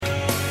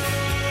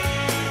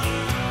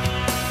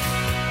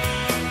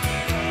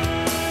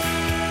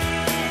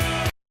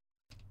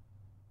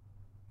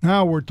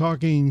Now we're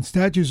talking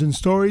statues and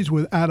stories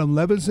with Adam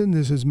Levinson.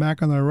 This is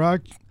Mac on the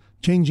Rock,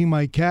 changing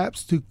my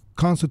caps to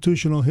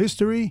constitutional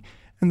history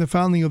and the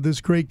founding of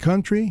this great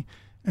country.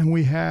 And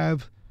we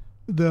have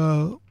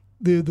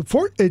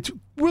it's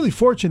really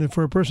fortunate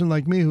for a person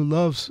like me who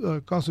loves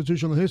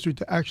constitutional history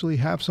to actually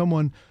have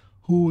someone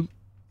who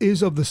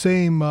is of the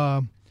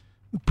same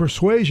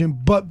persuasion,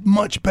 but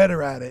much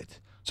better at it.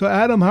 So,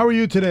 Adam, how are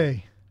you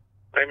today?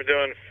 I'm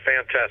doing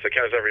fantastic.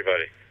 How's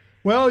everybody?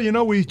 Well,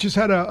 we just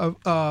had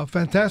a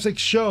fantastic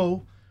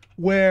show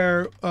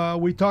where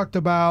we talked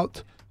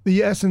about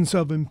the essence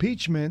of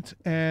impeachment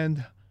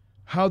and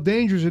how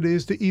dangerous it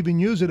is to even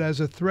use it as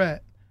a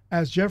threat,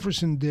 as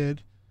Jefferson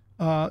did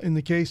in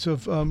the case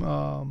of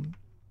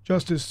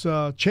Justice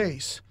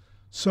Chase.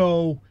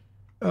 So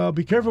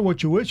be careful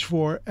what you wish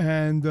for,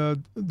 and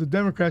the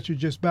Democrats should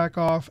just back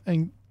off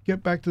and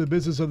get back to the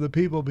business of the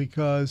people,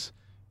 because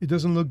it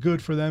doesn't look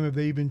good for them if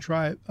they even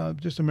try it.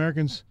 Just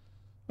Americans.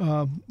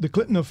 The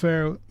Clinton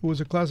affair was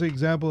a classic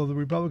example of the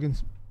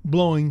Republicans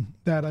blowing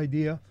that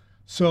idea.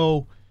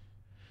 So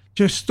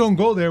just don't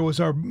go there was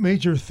our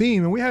major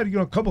theme. And we had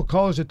a couple of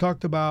callers that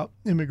talked about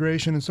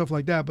immigration and stuff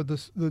like that. But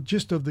the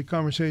gist of the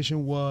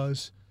conversation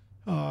was,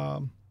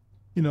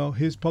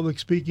 his public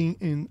speaking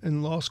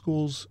in law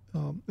schools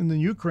in the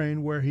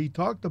Ukraine, where he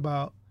talked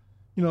about,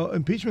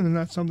 impeachment is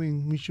not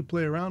something we should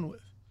play around with.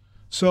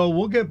 So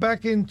we'll get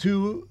back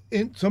into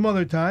it some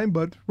other time,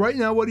 but right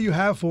now, what do you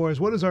have for us?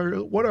 What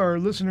are our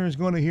listeners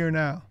going to hear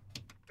now?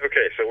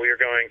 Okay, so we are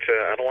going to,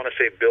 I don't want to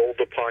say build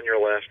upon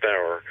your last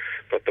hour,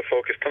 but the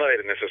focus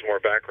tonight, and this is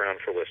more background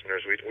for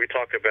listeners, we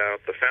talk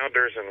about the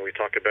founders, and we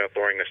talk about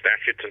during the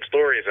Statutes and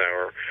Stories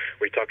hour,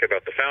 we talk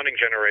about the founding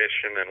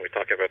generation, and we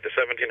talk about the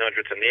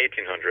 1700s and the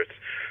 1800s.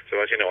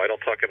 So as you know, I don't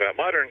talk about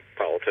modern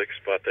politics,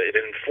 but it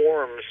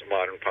informs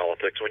modern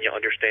politics when you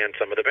understand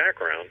some of the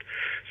background.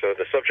 So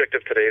the subject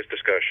of today's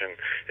discussion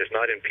is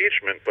not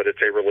impeachment, but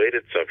it's a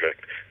related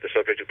subject. The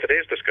subject of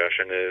today's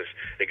discussion is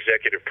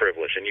executive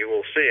privilege, and you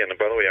will see, and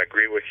by the way, I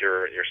agree with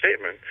your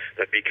statement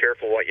that be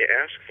careful what you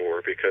ask for,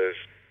 because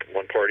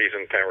one party's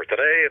in power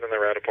today and then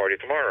they're out of party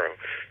tomorrow.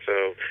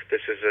 So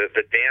this is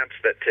the dance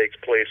that takes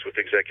place with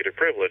executive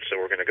privilege. So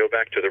we're going to go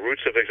back to the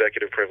roots of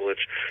executive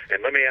privilege.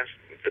 And let me ask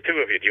the two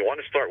of you, do you want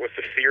to start with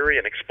the theory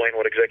and explain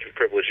what executive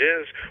privilege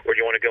is, or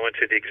do you want to go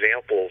into the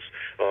examples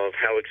of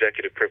how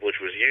executive privilege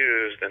was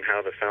used and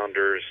how the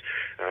founders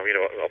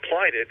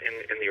applied it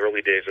in the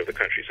early days of the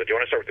country? So do you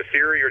want to start with the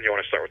theory, or do you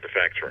want to start with the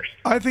facts first?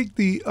 I think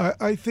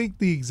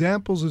the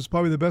examples is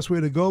probably the best way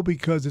to go,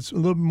 because it's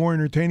a little bit more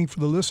entertaining for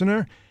the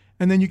listener,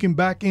 and then you can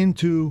back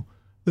into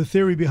the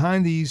theory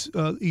behind these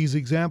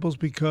examples,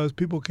 because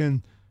people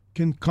can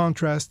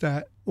contrast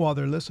that while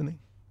they're listening.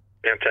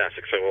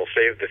 Fantastic. So we'll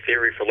save the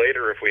theory for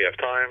later if we have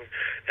time,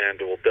 and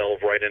we'll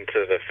delve right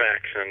into the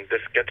facts. And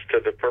this gets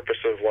to the purpose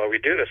of why we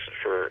do this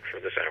for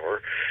this hour.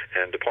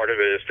 And part of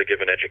it is to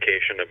give an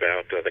education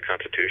about the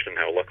Constitution,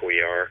 how lucky we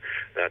are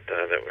that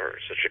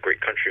we're such a great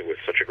country with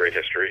such a great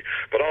history.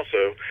 But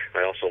also,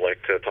 I also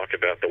like to talk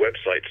about the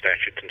website,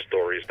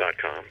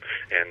 statutesandstories.com.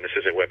 And this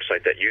is a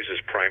website that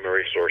uses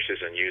primary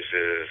sources and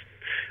uses,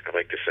 I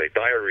like to say,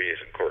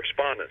 diaries and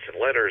correspondence and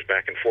letters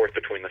back and forth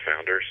between the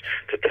founders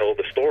to tell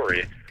the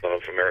story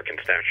of American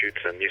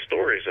statutes and these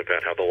stories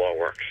about how the law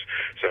works.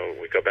 So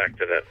we go back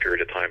to that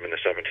period of time in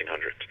the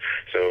 1700s.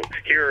 So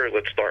here,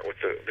 let's start with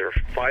there are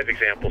 5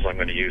 examples I'm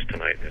going to use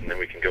tonight, and then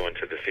we can go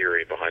into the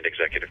theory behind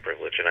executive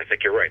privilege. And I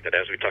think you're right that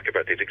as we talk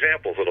about these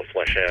examples, it'll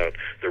flesh out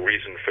the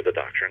reason for the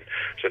doctrine.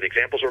 So the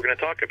examples we're going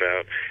to talk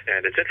about,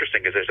 and it's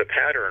interesting because there's a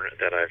pattern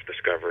that I've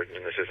discovered,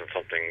 and this isn't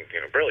something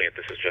brilliant,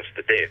 this is just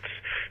the dates.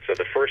 So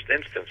the first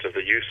instance of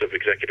the use of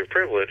executive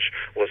privilege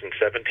was in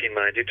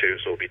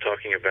 1792, so we'll be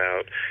talking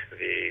about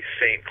the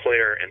St.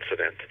 Clair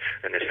incident,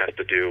 and this has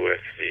to do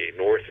with the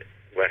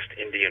Northwest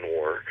Indian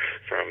War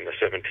from the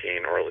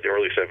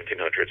early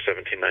 1700s.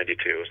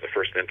 1792 was the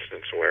first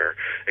instance where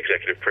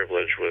executive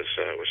privilege was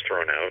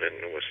thrown out, and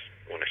it was,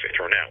 when I say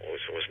thrown out,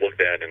 was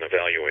looked at and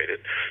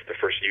evaluated, the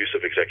first use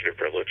of executive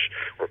privilege,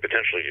 or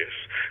potential use.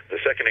 The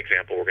second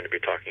example we're going to be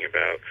talking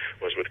about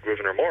was with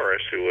Gouverneur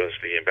Morris, who was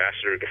the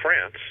ambassador to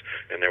France,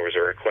 and there was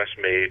a request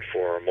made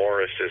for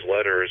Morris's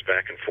letters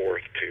back and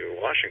forth to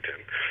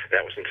Washington.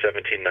 That was in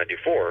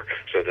 1794.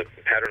 So the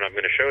pattern I'm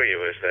going to show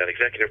you is that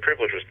executive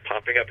privilege was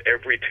popping up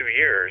every 2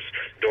 years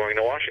during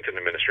the Washington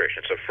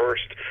administration. So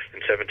first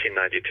in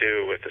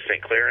 1792 with the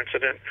St. Clair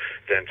incident,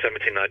 then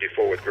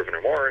 1794 with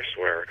Gouverneur Morris,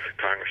 where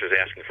Congress is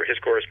asking for his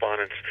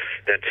correspondence.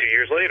 Then 2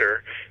 years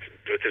later,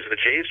 which is the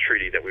Jay's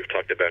Treaty that we've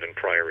talked about in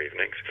prior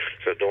evenings.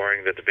 So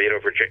during the debate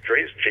over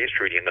Jay's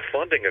Treaty and the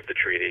funding of the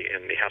treaty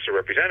in the House of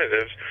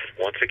Representatives,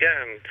 once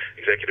again,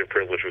 executive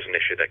privilege was an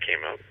issue that came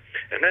up.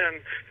 And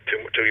then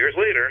two years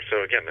later,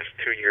 so again, this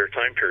 2-year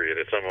time period,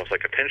 it's almost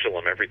like a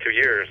pendulum. Every 2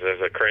 years,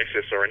 there's a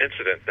crisis or an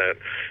incident that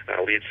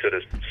leads to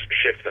this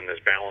shift and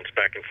this balance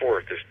back and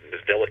forth, this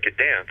delicate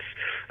dance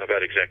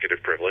about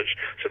executive privilege.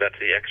 So that's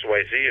the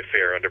XYZ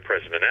affair under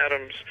President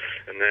Adams.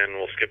 And then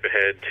we'll skip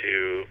ahead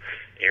to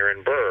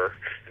Aaron Burr Burr,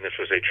 and this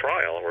was a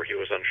trial where he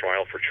was on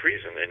trial for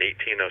treason in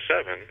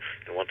 1807,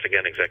 and once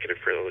again executive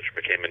privilege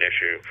became an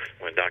issue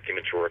when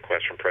documents were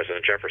requested from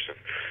President Jefferson.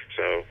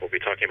 So we'll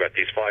be talking about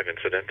these 5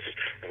 incidents,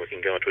 and we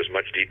can go into as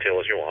much detail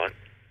as you want.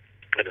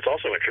 And it's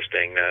also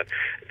interesting that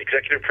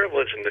executive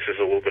privilege, and this is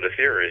a little bit of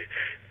theory,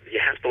 you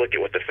have to look at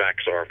what the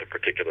facts are of the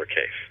particular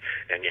case,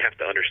 and you have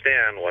to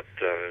understand what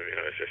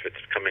if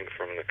it's coming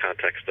from the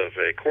context of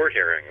a court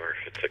hearing, or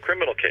if it's a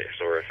criminal case,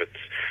 or if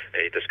it's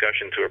a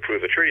discussion to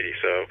approve a treaty.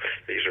 So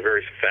these are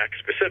very fact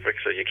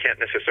specific. So you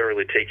can't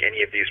necessarily take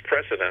any of these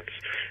precedents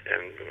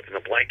and, in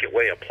a blanket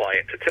way,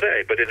 apply it to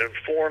today. But it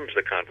informs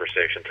the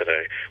conversation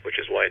today, which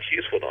is why it's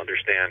useful to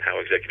understand how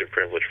executive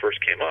privilege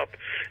first came up,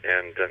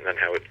 and then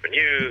how it's been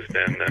used,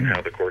 and then how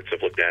the courts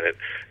have looked at it.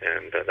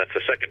 And that's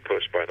the second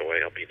post, by the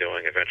way, I'll be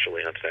doing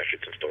eventually on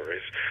Statutes and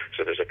Stories.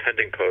 So there's a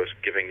pending post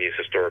giving these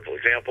historical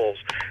examples,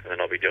 and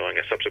then I'll be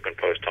doing a subsequent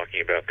post talking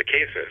about the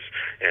cases.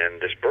 And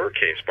this Burr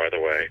case, by the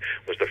way,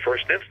 was the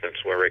first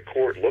instance where a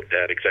court looked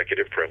at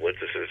executive privilege.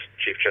 This is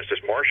Chief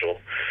Justice Marshall,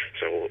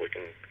 so we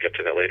can get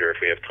to that later if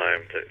we have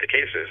time, the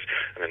cases.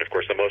 And then, of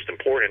course, the most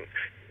important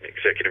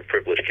executive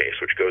privilege case,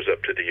 which goes up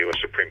to the U.S.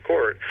 Supreme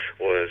Court,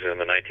 was in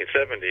the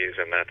 1970s,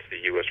 and that's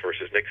the U.S.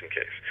 versus Nixon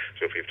case.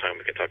 So if we have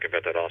time, we can talk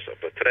about that also.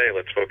 But today,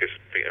 let's focus,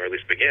 or at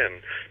least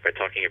begin, by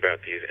talking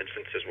about these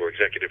instances where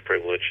executive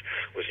privilege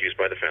was used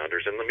by the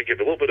founders. And let me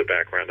give a little bit of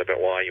background about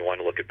why you want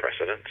to look at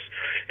precedents.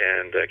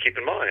 And keep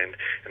in mind,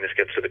 and this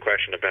gets to the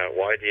question about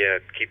why do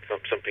you keep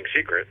something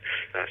secret.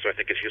 So I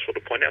think it's useful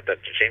to point out that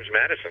James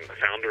Madison, the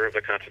founder of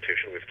the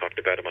Constitution, we've talked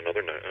about him on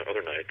other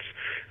nights,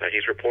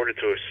 he's reported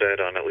to have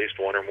said on at least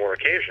one or more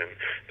occasion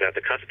that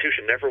the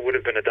Constitution never would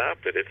have been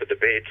adopted if the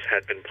debates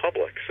had been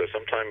public. So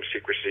sometimes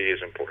secrecy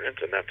is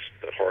important, and that's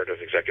the heart of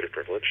executive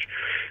privilege.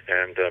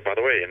 And by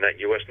the way, in that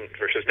U.S.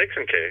 versus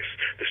Nixon case,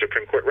 the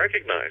Supreme Court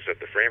recognized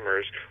that the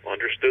framers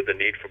understood the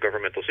need for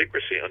governmental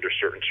secrecy under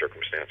certain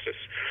circumstances.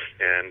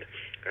 And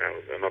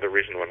another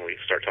reason when we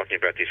start talking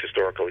about these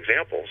historical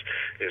examples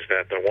is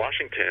that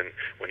Washington,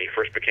 when he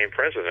first became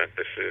president,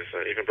 this is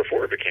even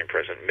before he became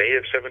president, May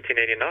of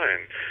 1789,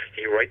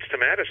 he writes to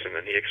Madison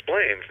and he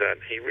explains that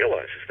he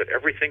realizes that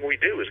everything we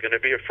do is going to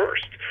be a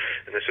first.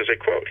 And this is a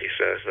quote. He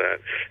says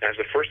that,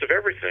 as the first of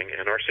everything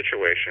in our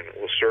situation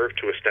will serve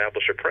to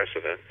establish a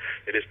precedent,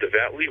 it is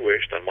devoutly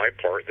wished on my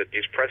part that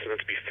these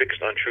precedents be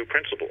fixed on true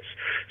principles.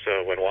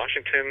 So when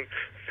Washington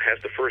has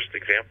the first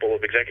example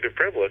of executive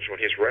privilege, when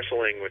he's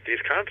wrestling with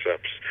these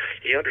concepts,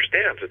 he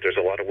understands that there's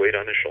a lot of weight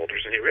on his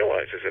shoulders, and he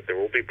realizes that there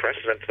will be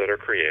precedents that are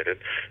created,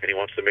 and he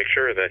wants to make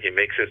sure that he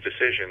makes his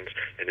decisions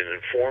in an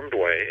informed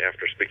way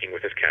after speaking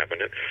with his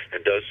cabinet,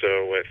 and does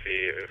so with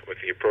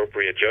the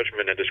appropriate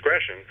judgment and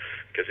discretion,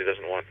 because he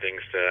doesn't want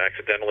things to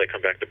accidentally come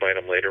back to bite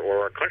him later,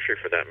 or our country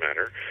for that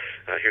matter.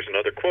 Here's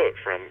another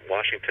quote from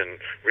Washington,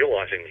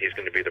 realizing he's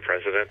going to be the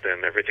president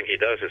and everything he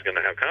does is going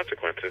to have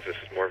consequences. This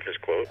is more of his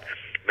quote.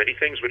 Many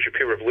things which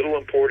appear of little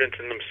importance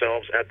in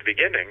themselves at the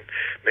beginning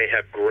may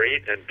have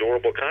great and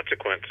durable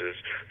consequences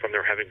from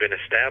their having been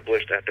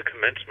established at the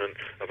commencement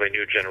of a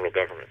new general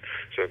government.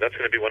 So that's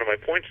going to be one of my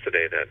points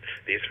today, that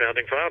these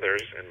founding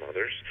fathers and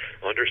mothers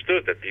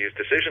understood that these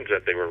decisions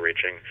that they were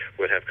reaching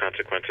would have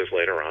consequences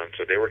later on.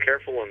 So they were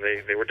careful, and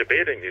they were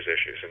debating these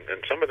issues.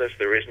 And some of this,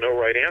 there is no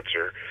right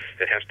answer.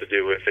 It has to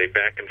do with a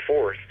back and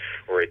forth,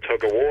 or a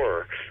tug of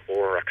war,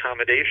 or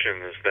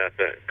accommodations that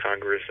the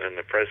Congress and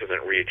the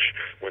president reach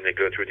when they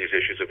go through these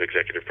issues of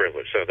executive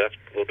privilege. So that's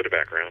a little bit of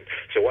background.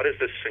 So what is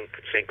this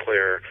St.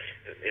 Clair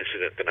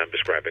incident that I'm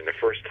describing, the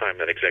first time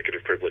that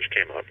executive privilege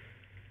came up?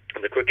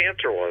 And the quick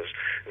answer was,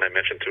 and I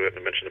mentioned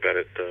about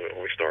it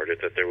when we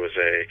started, that there was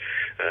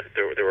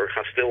there were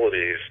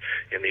hostilities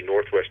in the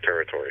Northwest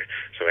Territory.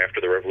 So after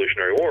the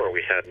Revolutionary War,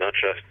 we had not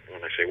just,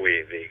 when I say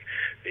we,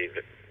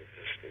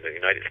 the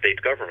United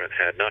States government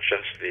had not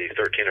just the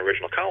 13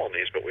 original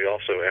colonies, but we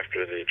also,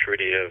 after the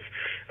Treaty of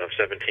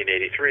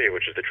 1783,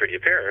 which is the Treaty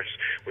of Paris,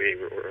 we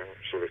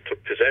sort of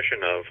took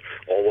possession of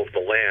all of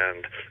the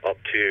land up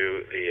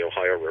to the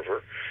Ohio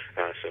River.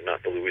 So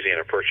not the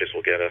Louisiana Purchase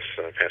will get us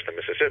past the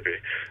Mississippi,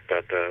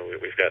 but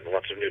we've gotten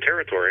lots of new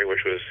territory,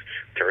 which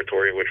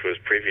was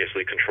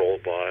previously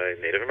controlled by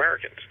Native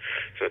Americans.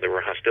 So there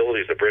were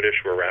hostilities. The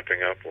British were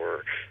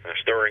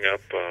stirring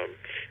up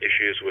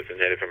issues with the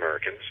Native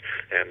Americans,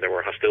 and there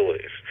were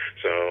hostilities.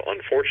 So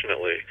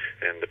unfortunately,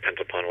 and depends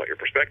upon what your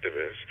perspective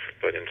is,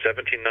 but in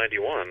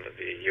 1791,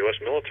 the U.S.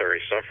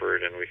 military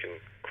suffered, and we can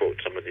quote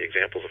some of the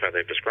examples of how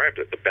they've described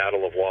it, the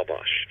Battle of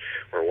Wabash,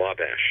 or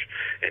Wabash.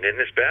 And in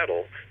this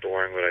battle,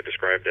 during what I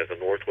described as the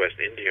Northwest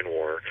Indian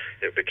War,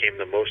 it became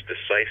the most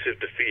decisive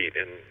defeat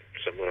in,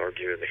 some would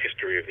argue, in the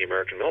history of the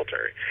American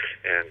military.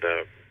 And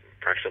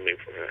approximately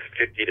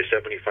 50 to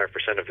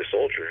 75% of the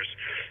soldiers,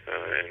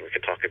 and we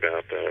can talk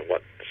about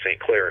what St.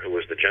 Clair, who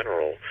was the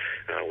general,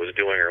 was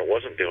doing or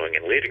wasn't doing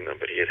in leading them,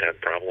 but he had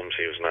problems.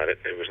 He was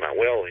not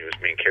well. He was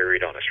being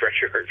carried on a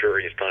stretcher at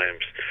various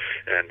times,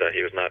 and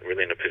he was not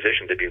really in a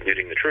position to be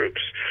leading the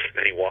troops,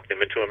 and he walked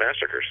them into a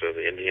massacre. So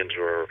the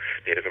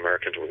Native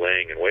Americans were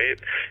laying in wait,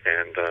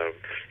 and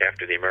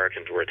after the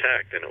Americans were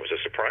attacked, and it was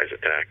a surprise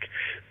attack,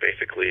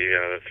 basically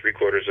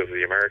three-quarters of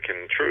the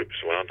American troops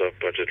wound up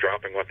just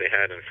dropping what they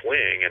had and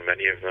fleeing, and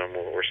many of them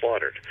were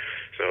slaughtered.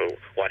 So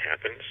what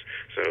happens?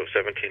 So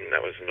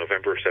that was in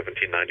November of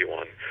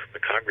 1791. The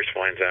Congress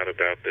finds out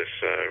about this,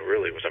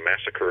 really was a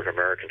massacre of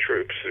American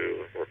troops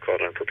who were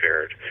caught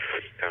unprepared.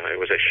 It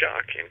was a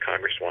shock, and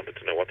Congress wanted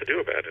to know what to do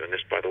about it. And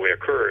this, by the way,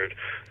 occurred.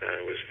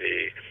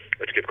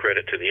 Let's give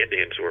credit to the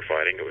Indians who were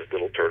fighting. It was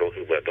Little Turtle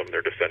who led them.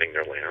 They're defending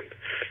their land.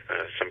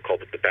 Some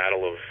called it the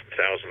Battle of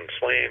 1,000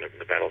 Slain,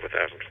 the Battle of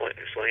 1,000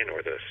 Slain,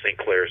 or the St.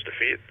 Clair's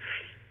defeat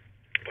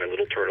by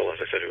Little Turtle. As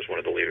I said, he was one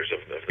of the leaders of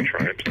the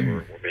tribes that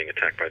were being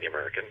attacked by the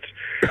Americans.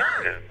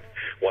 And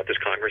what does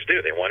Congress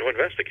do? They want to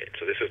investigate.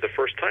 So this is the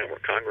first time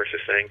where Congress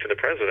is saying to the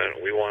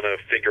president, we want to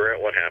figure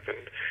out what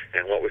happened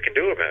and what we can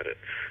do about it.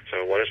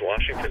 So what does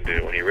Washington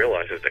do when he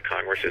realizes that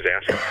Congress is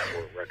asking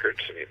for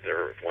records and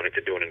they're wanting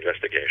to do an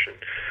investigation?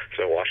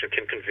 So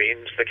Washington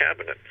convenes the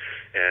cabinet,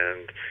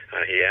 and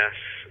he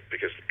asks,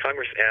 because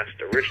Congress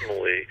asked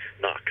originally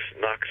Knox.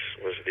 Knox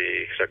was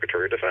the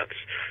Secretary of Defense.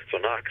 So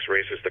Knox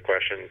raises the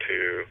question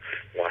to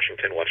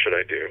Washington, what should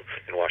I do?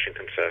 And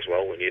Washington says,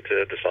 well, we need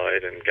to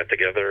decide and get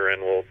together,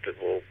 and we'll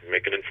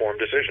make an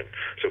informed decision.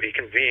 So he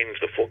convenes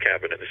the full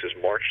cabinet. This is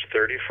March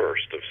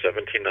 31st of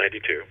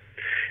 1792.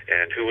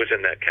 And who was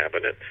in that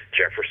cabinet?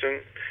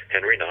 Jefferson,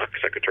 Henry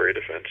Knox, Secretary of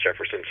Defense,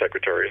 Jefferson,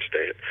 Secretary of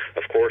State,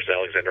 of course,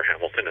 Alexander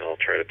Hamilton, and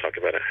I'll try to talk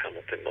about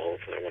Hamilton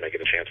when I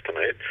get a chance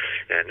tonight,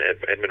 and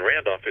Edmund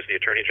Randolph is the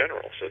Attorney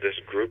General. So this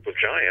group of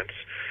giants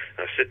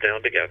sit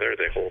down together,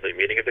 they hold a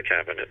meeting of the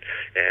cabinet,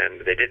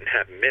 and they didn't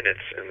have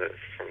minutes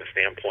from the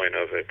standpoint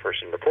of a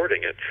person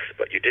recording it,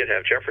 but you did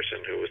have Jefferson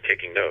who was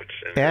taking notes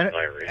in his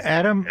diary.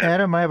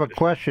 Adam, I have a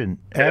question.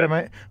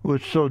 Yeah.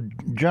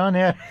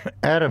 John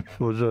Adams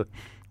was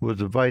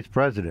a vice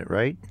president,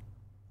 right?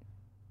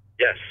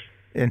 Yes.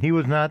 And he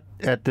was not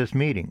at this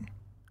meeting.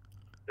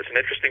 That's an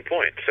interesting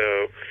point.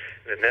 So,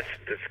 and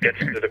this gets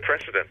to the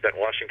precedent that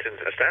Washington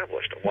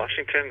established.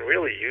 Washington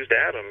really used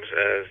Adams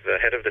as the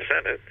head of the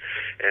Senate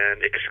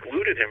and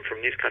excluded him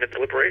from these kind of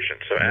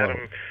deliberations. So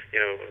Adam,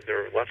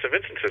 there are lots of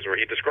instances where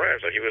he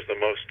describes that he was the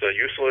most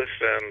useless,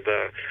 and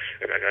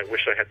I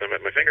wish I had them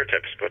at my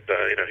fingertips, but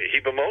he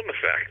bemoaned the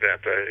fact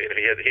that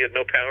he had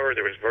no power.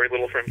 There was very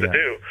little for him to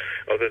do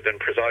other than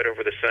preside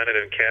over the Senate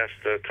and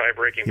cast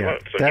tie-breaking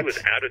votes. So he was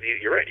out of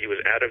you're right. He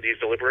was out of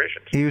these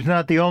deliberations. He was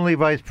not the only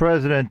vice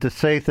president to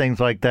say things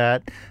like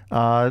that.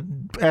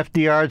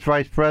 FDR's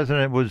vice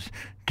president was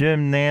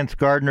Jim Nance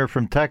Gardner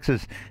from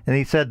Texas, and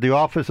he said the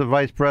office of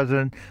vice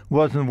president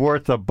wasn't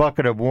worth a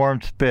bucket of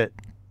warm spit.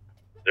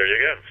 There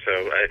you go.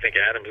 So I think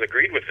Adams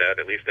agreed with that,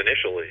 at least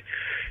initially.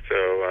 So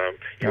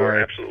you are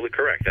absolutely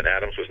correct that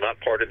Adams was not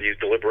part of these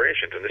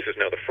deliberations, and this is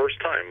now the first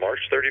time,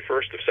 March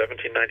 31st of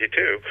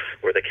 1792,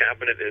 where the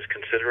cabinet is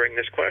considering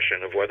this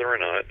question of whether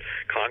or not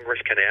Congress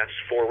can ask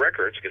for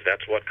records, because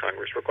that's what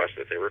Congress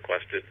requested. They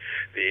requested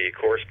the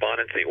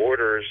correspondence, the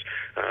orders,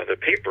 the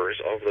papers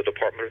of the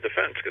Department of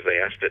Defense, because they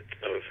asked it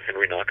of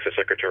Henry Knox, the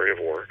Secretary of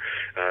War,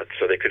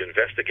 so they could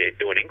investigate,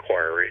 do an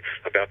inquiry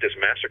about this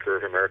massacre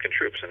of American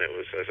troops. And it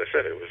was, as I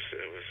said, it was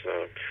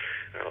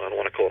I don't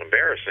want to call it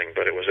embarrassing,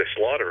 but it was a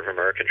slaughter of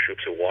American troops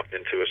who walked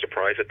into a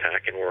surprise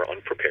attack and were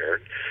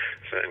unprepared.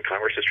 So, and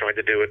Congress is trying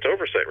to do its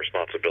oversight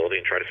responsibility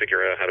and try to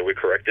figure out how do we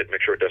correct it,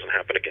 make sure it doesn't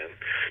happen again.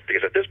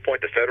 Because at this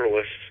point, the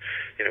Federalists,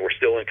 were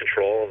still in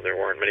control, and there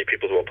weren't many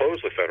people who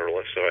opposed the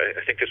Federalists. So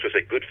I think this was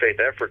a good faith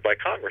effort by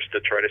Congress to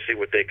try to see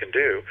what they can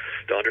do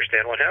to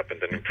understand what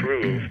happened and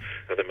improve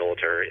the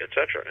military,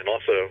 etc. And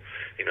also,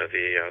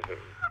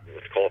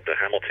 let's call it the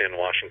Hamilton,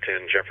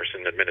 Washington,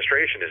 Jefferson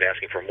administration is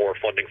asking for more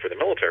funding for the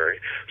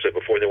military. So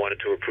before they wanted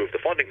to approve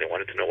the funding, they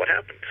wanted to know what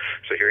happened.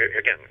 So here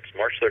again, it's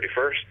March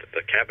 31st.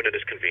 The cabinet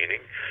is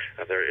convening.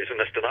 There isn't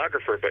a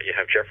stenographer, but you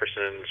have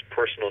Jefferson's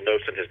personal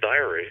notes in his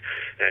diary,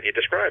 and he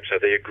describes how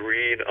they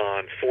agreed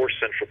on 4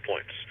 central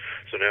points.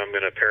 So now I'm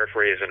going to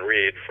paraphrase and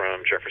read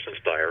from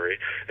Jefferson's diary,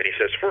 and he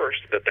says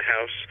first that the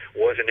House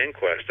was an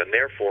inquest and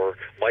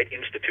therefore might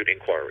institute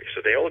inquiry.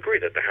 So they all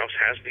agree that the House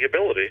has the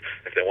ability,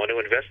 if they want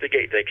to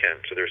investigate, they can.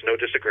 So there's no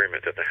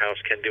disagreement that the House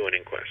can do an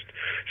inquest.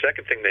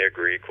 Second thing they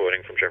agree,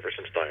 quoting from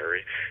Jefferson's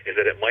diary, is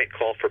that it might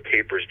call for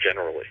papers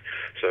generally.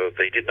 So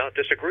they did not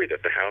disagree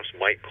that the House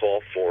might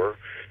call for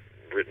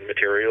written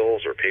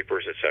materials or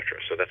papers,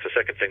 etc. So that's the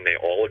second thing they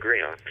all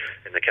agree on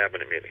in the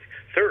cabinet meeting.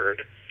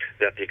 Third,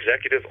 that the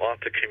executive ought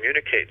to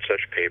communicate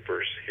such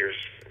papers, here's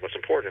what's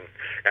important,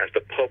 as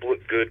the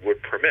public good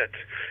would permit,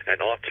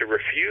 and ought to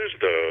refuse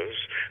those,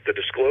 the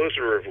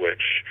disclosure of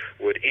which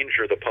would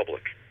injure the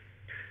public.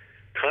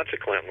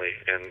 Consequently,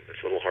 and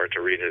it's a little hard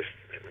to read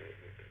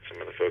some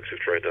of the folks who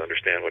tried to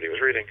understand what he was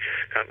reading,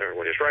 or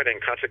what he was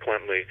writing,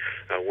 consequently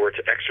were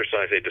to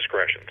exercise a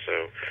discretion.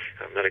 So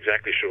I'm not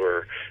exactly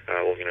sure,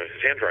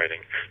 his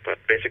handwriting, but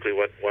basically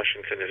what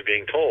Washington is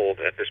being told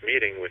at this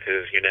meeting with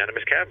his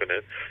unanimous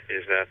cabinet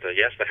is that,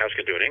 yes, the House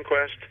can do an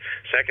inquest.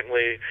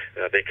 Secondly,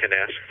 they can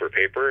ask for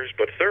papers.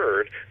 But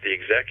third, the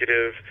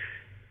executive,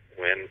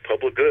 when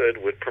public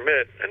good would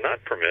permit and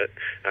not permit,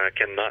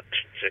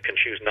 can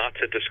choose not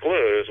to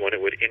disclose when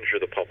it would injure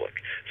the public.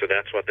 So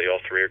that's what they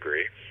all three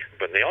agree.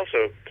 But they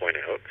also point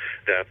out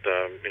that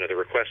the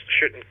request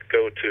shouldn't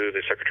go to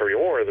the Secretary of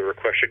War. The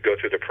request should go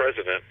through the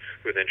President,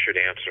 who then should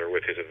answer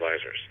with his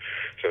advisors.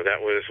 So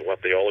that was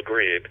what they all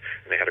agreed.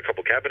 And they had a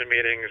couple cabinet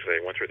meetings.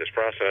 They went through this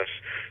process.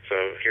 So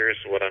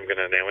here's what I'm going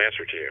to now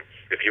answer to you.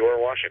 If you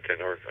are Washington,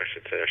 or I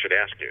should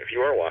ask you, if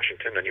you are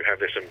Washington and you have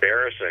this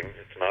embarrassing,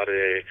 it's not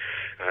a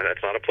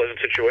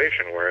pleasant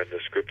situation where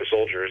this group of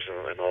soldiers,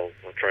 and I'll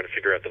try to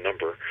figure out the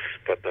number,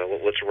 but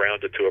let's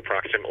round it to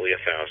approximately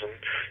 1,000.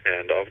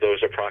 And of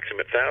those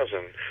approximate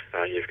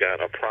 1,000, you've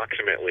got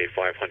approximately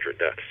 500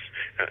 deaths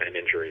and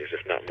injuries,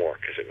 if not more,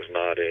 because it was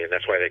not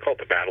that's why they call it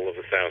the Battle of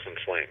the Thousand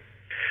Slain.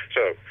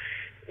 So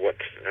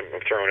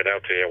I'm throwing it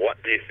out to you.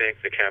 What do you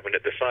think the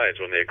cabinet decides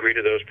when they agree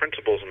to those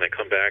principles and they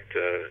come back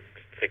to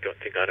think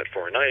on it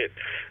for a night?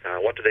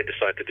 What do they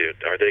decide to do?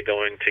 Are they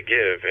going to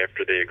give,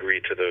 after they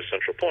agree to those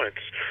central points,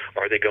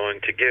 are they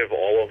going to give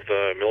all of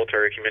the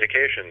military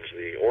communications,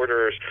 the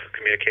orders,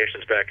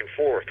 communications back and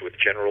forth with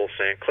General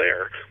St.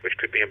 Clair, which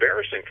could be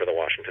embarrassing for the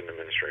Washington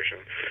administration?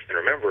 And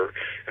remember,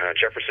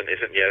 Jefferson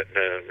isn't yet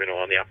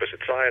on the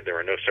opposite side. There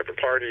are no separate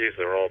parties.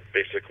 They're all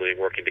basically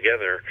working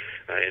together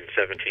in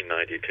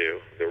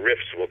 1792. The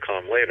rifts will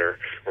come later,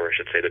 or I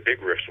should say the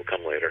big rifts will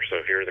come later.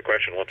 So here's the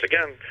question once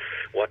again: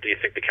 what do you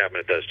think the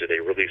cabinet does? Do they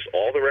release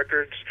all the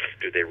records?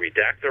 Do they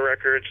redact the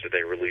records? Do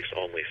they release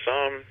only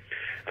some?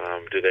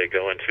 Do they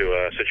go into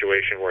a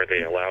situation where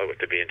they allow it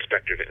to be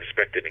inspected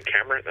in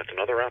camera? That's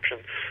another option.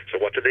 So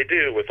what do they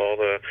do with all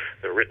the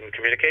written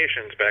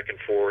communications back and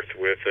forth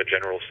with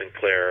General St.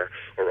 Clair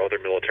or other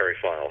military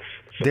files?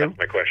 So that's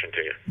my question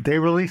to you. They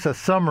release a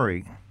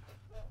summary.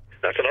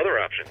 That's another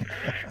option,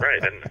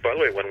 right? And by the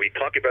way, when we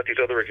talk about these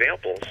other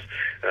examples,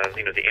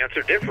 the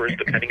answer differs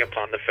depending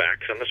upon the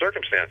facts and the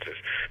circumstances.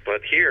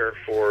 But here,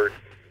 for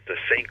the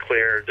St.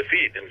 Clair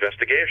defeat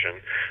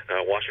investigation,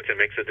 Washington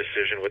makes a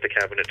decision with the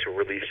cabinet to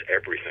release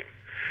everything.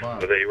 Wow.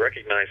 So they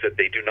recognize that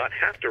they do not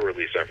have to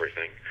release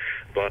everything.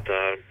 But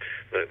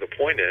the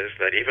point is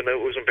that even though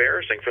it was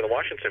embarrassing for the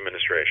Washington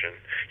administration,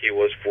 he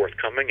was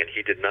forthcoming and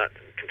he did not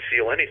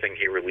conceal anything.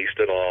 He released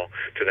it all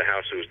to the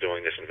House who was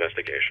doing this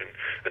investigation.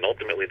 And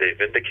ultimately they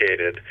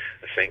vindicated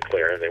St.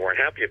 Clair. They weren't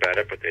happy about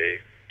it, but they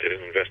did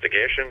an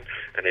investigation,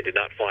 and they did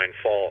not find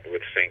fault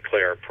with St.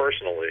 Clair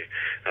personally,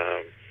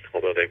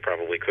 although they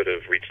probably could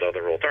have reached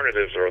other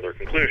alternatives or other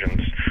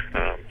conclusions.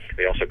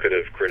 They also could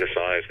have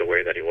criticized the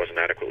way that he wasn't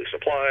adequately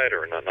supplied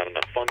or not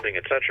enough funding,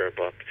 etc.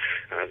 But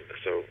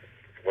so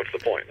what's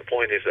the point? The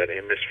point is that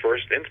in this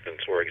first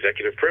instance where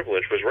executive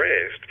privilege was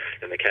raised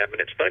and the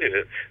cabinet studied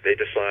it, they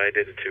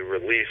decided to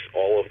release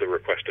all of the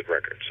requested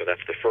records. So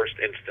that's the first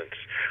instance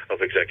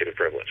of executive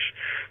privilege,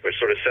 which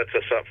sort of sets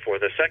us up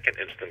for the second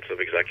instance of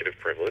executive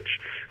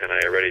privilege. And I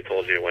already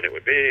told you when it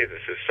would be.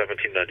 This is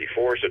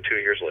 1794, so 2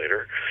 years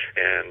later.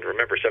 And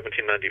remember,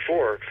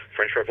 1794,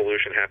 French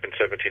Revolution happened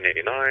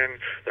 1789.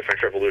 The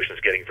French Revolution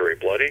is getting very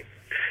bloody.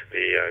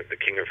 The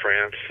King of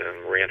France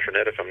and Marie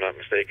Antoinette, if I'm not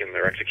mistaken,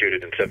 they're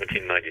executed in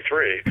 1793.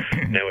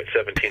 Now it's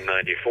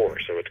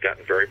 1794, so it's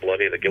gotten very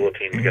bloody. The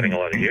guillotine's getting a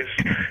lot of use,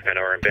 and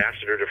our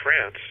ambassador to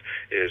France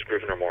is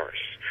Gouverneur Morris.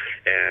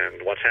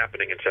 And what's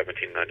happening in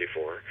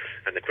 1794?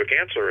 And the quick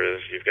answer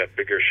is you've got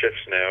bigger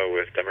shifts now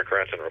with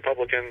Democrats and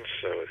Republicans,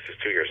 so this is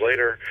 2 years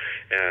later,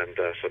 and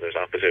so there's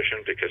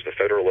opposition because the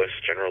Federalists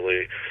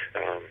generally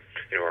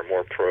are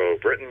more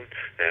pro-Britain,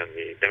 and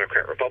the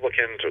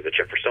Democrat-Republicans or the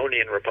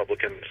Jeffersonian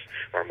Republicans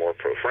are more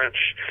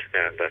pro-French,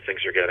 and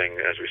things are getting,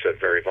 as we said,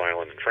 very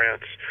violent in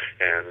France,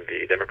 and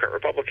the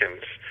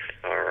Democrat-Republicans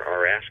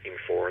are asking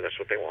for, that's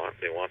what they want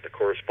the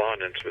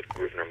correspondence with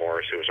Gouverneur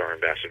Morris, who is our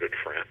ambassador to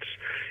France,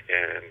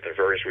 and there are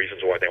various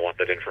reasons why they want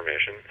that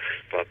information,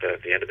 but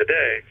at the end of the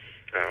day,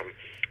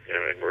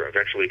 and we're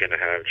eventually going to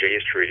have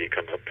Jay's Treaty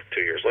come up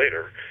 2 years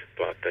later.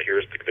 But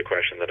here's the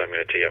question that I'm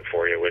going to tee up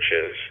for you, which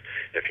is,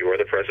 if you are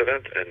the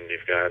president and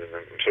you've got, and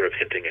I'm sort of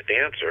hinting at the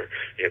answer,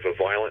 you have a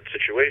violent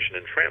situation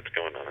in France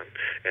going on.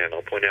 And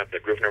I'll point out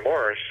that Gouverneur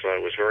Morris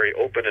was very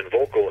open and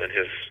vocal in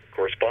his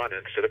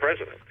correspondence to the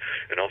president,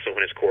 and also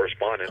in his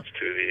correspondence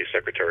to the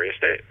Secretary of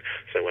State.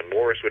 So when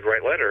Morris would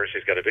write letters,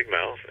 he's got a big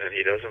mouth, and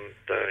he's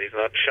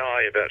not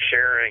shy about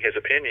sharing his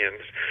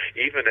opinions,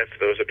 even if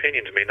those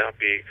opinions may not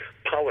be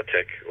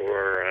politic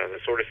or the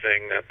sort of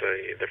thing that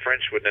the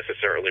French would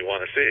necessarily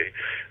want to see,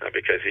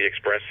 because he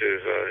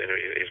expresses,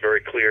 he's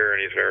very clear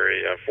and he's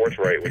very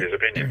forthright with his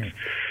opinions.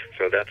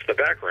 So that's the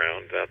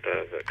background that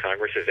the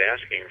Congress is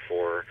asking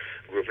for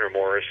Gouverneur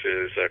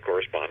Morris's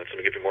correspondence. Let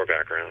me give you more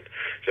background.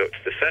 So it's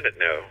the Senate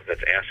now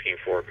that's asking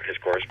for his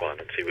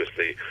correspondence. He was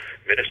the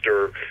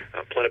minister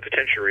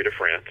plenipotentiary to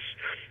France,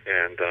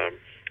 and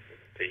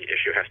The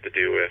issue has to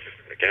do with,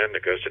 again,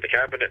 it goes to the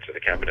cabinet, so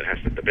the cabinet has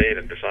to debate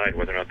and decide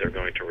whether or not they're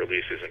going to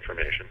release his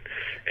information.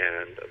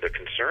 And the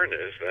concern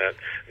is that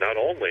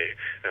not only,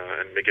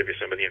 and let me give you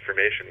some of the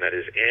information that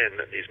is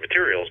in these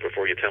materials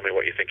before you tell me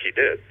what you think he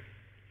did,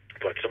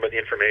 but some of the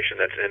information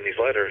that's in these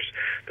letters,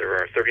 there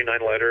are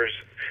 39 letters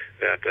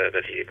that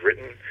he had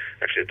written,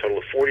 actually a total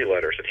of 40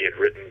 letters that he had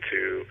written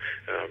to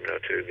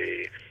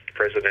the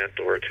president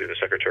or to the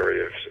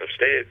Secretary of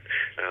State,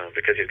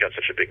 because he's got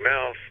such a big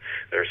mouth.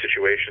 There are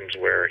situations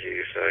where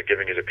he's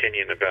giving his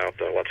opinion about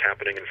what's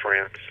happening in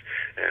France.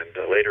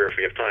 And later, if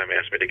we have time,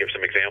 ask me to give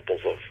some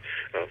examples of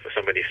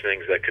some of these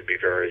things that could be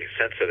very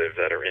sensitive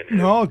that are in his.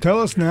 No,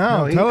 tell us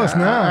now. Tell us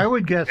now. I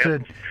would guess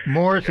that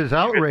Morris is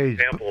outraged.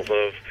 Examples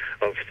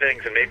of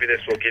things, and maybe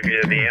this will give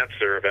you the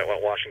answer about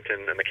what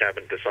Washington and the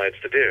cabinet decides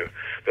to do.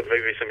 But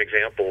maybe some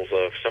examples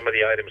of some of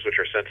the items which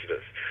are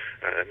sensitive.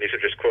 And these are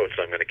just quotes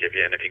I'm going to give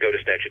you. And if you go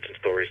to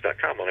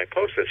statutesandstories.com, when I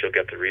post this, you'll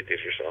get to read these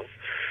yourself.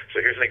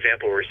 So here's an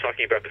example where he's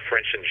talking about the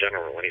French in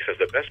general. And he says,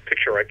 the best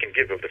picture I can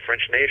give of the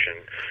French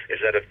nation is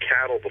that of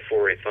cattle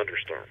before a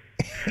thunderstorm.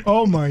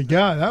 Oh, my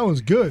God. That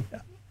was good.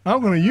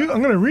 I'm going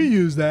to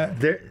reuse that.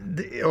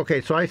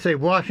 Okay, so I say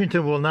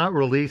Washington will not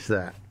release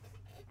that.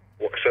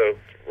 So,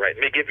 right,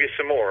 let me give you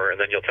some more, and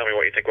then you'll tell me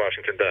what you think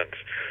Washington does.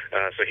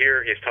 So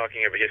here he's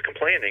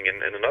complaining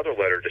in another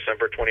letter,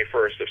 December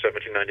 21st of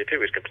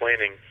 1792. He's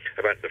complaining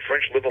about the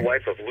French live a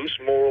life of loose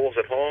morals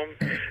at home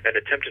and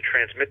attempt to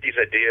transmit these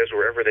ideas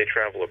wherever they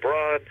travel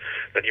abroad.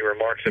 Then he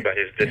remarks about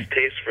his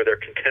distaste for their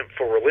contempt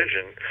for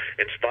religion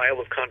and style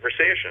of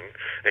conversation,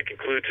 and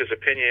concludes his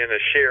opinion as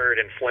shared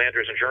in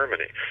Flanders and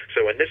Germany.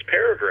 So in this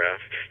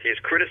paragraph, he's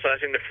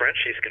criticizing the French,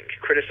 he's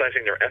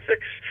criticizing their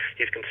ethics,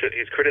 he's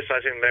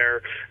criticizing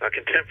their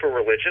contempt for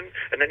religion,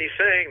 and then he's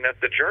saying that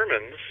the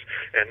Germans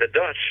and the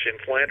Dutch in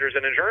Flanders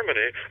and in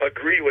Germany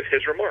agree with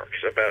his remarks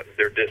about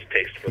their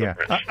distaste for the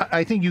French.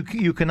 I think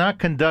you cannot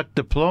conduct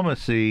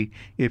diplomacy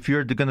if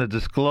you're going to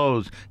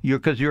disclose,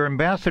 because your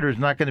ambassador is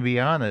not going to be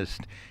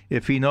honest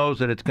if he knows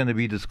that it's going to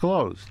be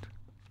disclosed.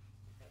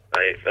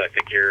 I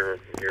think you're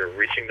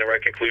reaching the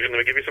right conclusion. Let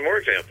me give you some more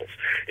examples.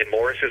 In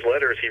Morris's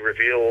letters, he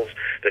reveals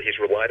that he's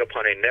relied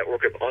upon a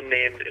network of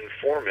unnamed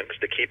informants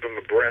to keep him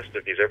abreast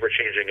of these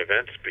ever-changing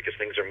events, because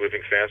things are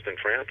moving fast in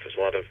France. There's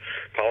a lot of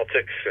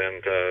politics, and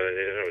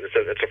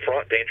it's a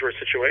fraught, dangerous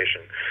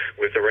situation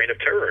with the reign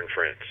of terror in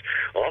France.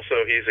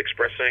 Also, he's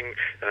expressing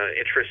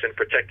interest in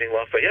protecting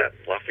Lafayette.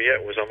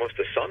 Lafayette was almost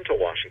a son to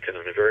Washington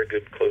and a very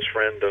good close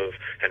friend of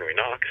Henry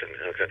Knox and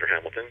Alexander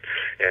Hamilton.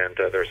 And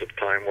there's a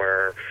time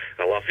where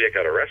Lafayette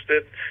got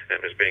arrested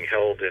and was being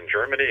held in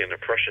Germany in a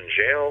Prussian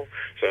jail.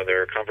 So there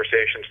are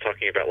conversations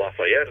talking about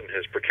Lafayette and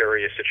his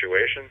precarious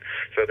situation.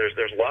 So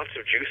there's lots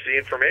of juicy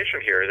information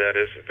here that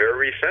is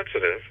very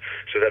sensitive.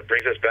 So that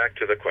brings us back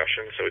to the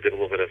question. So we did a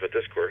little bit of a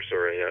discourse,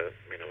 or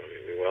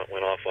we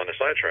went off on a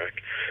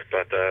sidetrack.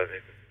 But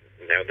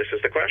now this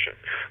is the question.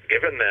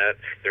 Given that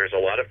there's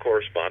a lot of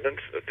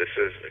correspondence, that this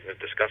is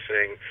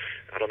discussing,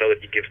 I don't know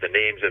that he gives the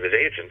names of his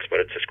agents,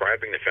 but it's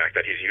describing the fact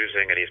that he's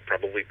using, and he's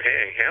probably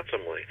paying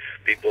handsomely,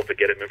 people to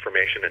get him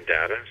information and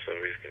data. So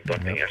he's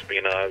conducting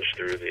espionage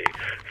through the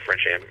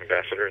French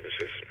ambassador. This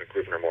is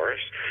Gouverneur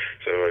Morris.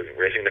 So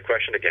raising the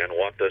question again,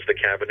 what does the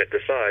cabinet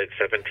decide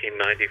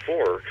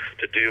 1794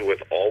 to do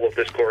with all of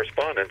this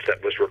correspondence that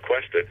was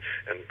requested?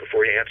 And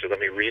before you answer, let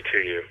me read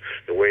to you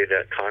the way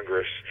that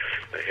Congress,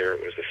 here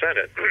it was the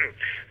Senate,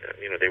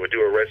 they would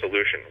do a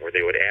resolution where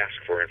they would ask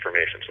for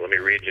information. So let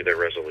me read you their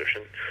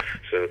resolution.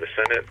 So the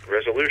Senate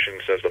resolution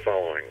says the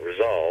following: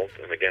 Resolved,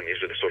 and again,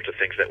 these are the sorts of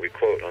things that we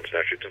quote on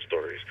Statutes and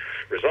Stories.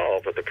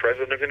 Resolved that the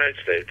President of the United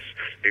States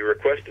be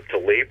requested to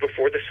lay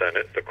before the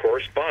Senate the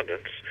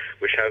correspondence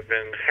which have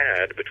been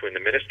had between the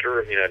Minister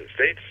of the United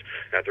States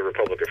at the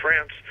Republic of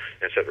France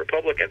and said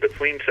Republic, and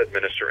between said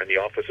Minister and the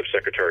Office of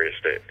Secretary of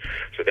State.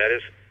 So that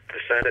is the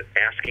Senate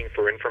asking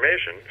for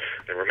information.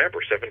 And remember,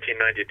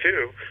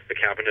 1792, the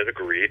cabinet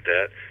agreed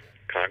that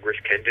Congress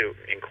can do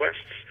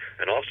inquests,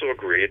 and also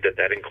agreed that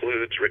that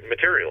includes written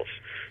materials.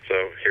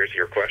 So here's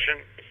your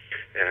question.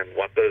 And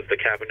what does the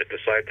cabinet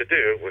decide to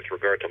do with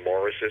regard to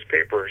Morris's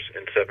papers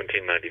in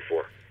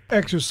 1794?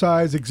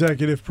 Exercise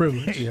executive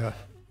privilege. Yeah.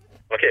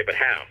 Okay, but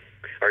how?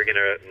 Are you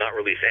going to not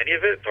release any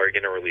of it? Are you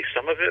going to release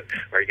some of it?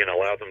 Are you going to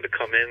allow them to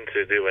come in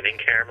to do an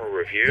in-camera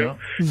review?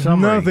 No.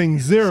 Nothing,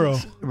 zero.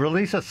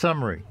 Release a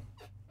summary.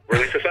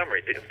 Release a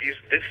summary.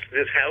 This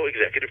is how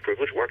executive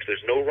privilege works.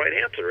 There's no right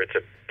answer. It's a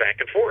back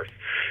and forth.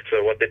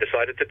 So what they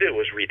decided to do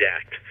was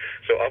redact.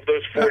 So of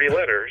those 40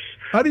 letters...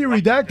 How do you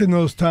redact in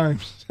those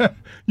times?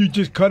 You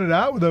just cut it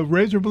out with a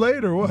razor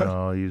blade or what?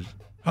 No, use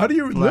How do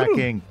you black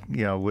ink,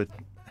 with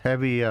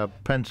heavy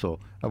pencil.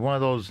 One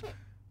of those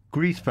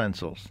grease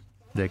pencils,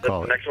 they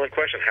call it. That's an excellent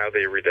question, how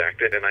they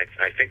redact it. And I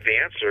think the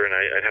answer, and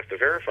I'd have to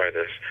verify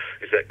this,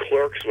 is that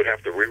clerks would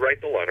have to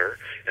rewrite the letter,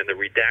 and the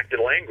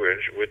redacted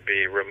language would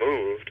be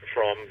removed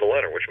from the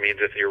letter, which means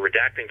if you're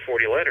redacting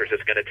 40 letters,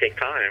 it's going to take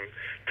time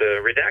to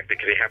redact it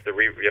because you have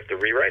to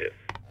rewrite it.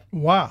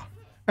 Wow.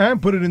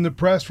 And put it in the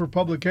press for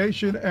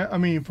publication,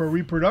 for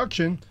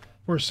reproduction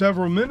for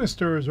several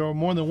ministers or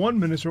more than one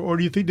minister, or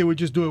do you think they would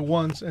just do it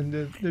once and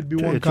there'd be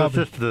one It's copy?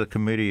 just the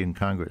committee in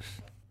Congress.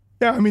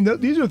 Yeah, I mean,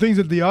 these are things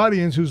that the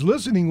audience who's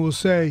listening will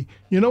say,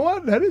 you know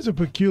what, that is a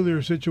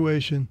peculiar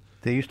situation.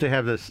 They used to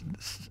have this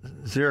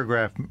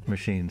xerograph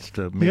machines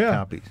to make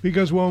copies.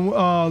 Because when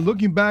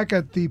looking back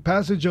at the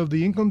passage of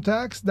the income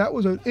tax, that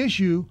was an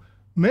issue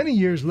many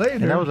years later.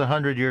 And that was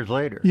 100 years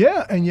later.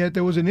 Yeah, and yet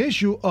there was an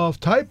issue of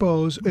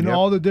typos in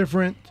all the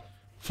different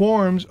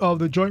forms of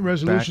the joint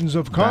resolutions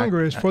of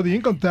Congress for the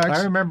income tax.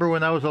 I remember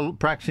when I was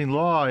practicing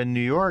law in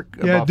New York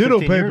about ditto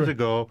 15 years paper.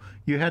 ago,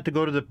 you had to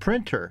go to the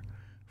printer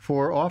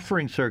for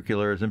offering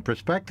circulars and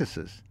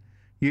prospectuses.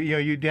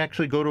 You'd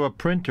actually go to a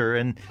printer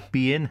and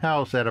be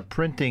in-house at a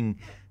printing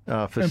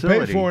facility.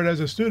 And pay for it as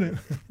a student.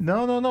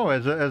 No.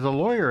 As a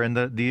lawyer, and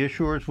the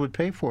issuers would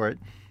pay for it.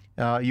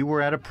 You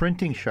were at a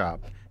printing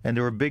shop, and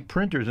there were big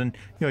printers, and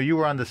you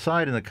were on the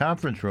side in the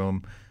conference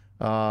room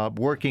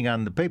working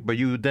on the paper, but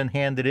you would then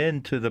hand it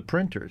in to the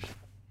printers.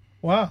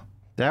 Wow.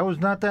 That was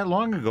not that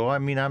long ago. I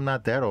mean, I'm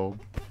not that old.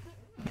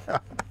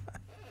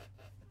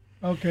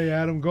 Okay,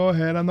 Adam, go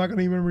ahead. I'm not going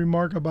to even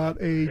remark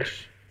about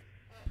age.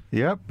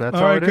 Yep, that's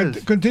All how right, it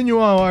is.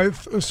 Continue on.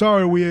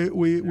 Sorry,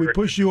 we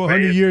pushed you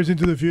 100 years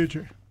into the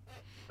future.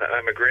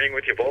 I'm agreeing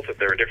with you both that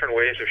there are different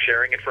ways of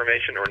sharing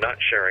information or not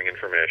sharing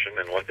information,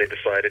 and what they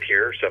decided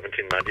here,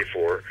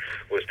 1794,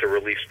 was to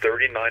release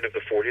 39 of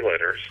the 40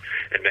 letters,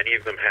 and many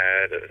of them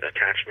had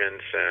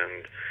attachments,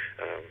 and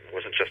it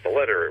wasn't just a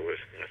letter, it was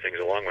things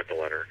along with the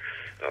letter.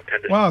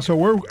 Wow,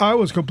 so I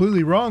was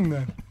completely wrong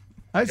then.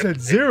 I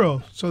said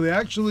 0, so they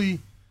actually,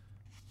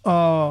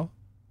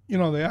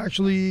 they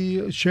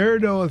actually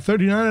shared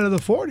 39 out of the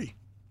 40.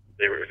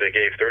 They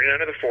gave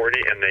 39 of the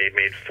 40, and they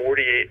made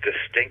 48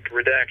 distinct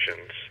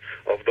redactions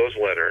of those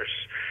letters.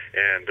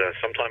 And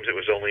sometimes it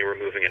was only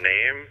removing a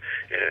name.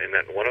 In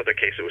that one other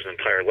case, it was an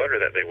entire letter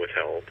that they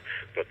withheld,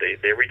 but they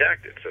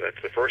redacted. So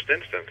that's the first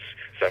instance,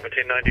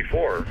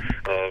 1794,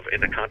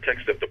 in the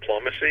context of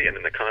diplomacy and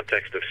in the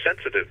context of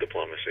sensitive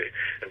diplomacy.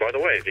 And by the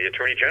way, the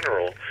Attorney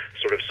General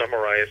sort of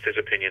summarized his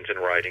opinions in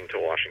writing to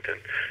Washington.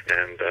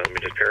 And let me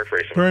just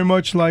paraphrase him. Very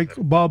much like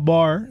Bob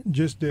Barr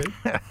just did.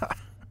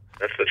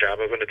 That's the job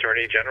of an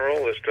attorney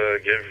general, is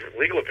to give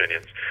legal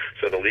opinions.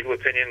 So the legal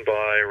opinion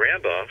by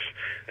Randolph,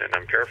 and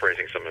I'm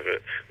paraphrasing some of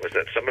it, was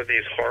that some of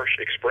these harsh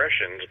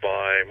expressions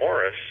by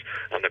Morris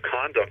on the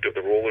conduct of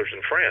the rulers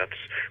in France,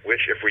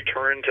 which if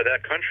returned to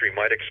that country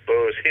might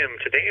expose him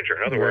to danger.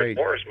 In other words,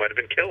 Morris might have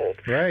been killed.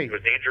 Right. It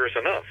was dangerous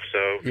enough.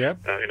 So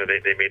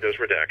they made those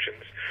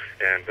redactions.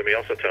 And let me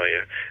also tell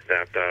you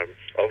that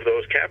of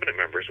those cabinet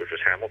members, which was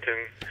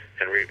Hamilton,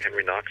 Henry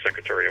Knox,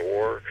 Secretary of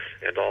War,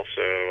 and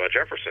also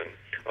Jefferson,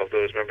 of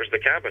those members of the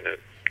cabinet,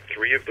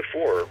 3 of the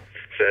 4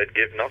 said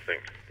give nothing.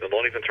 They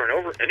don't even turn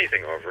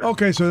anything over.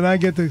 Okay, so then I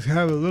get to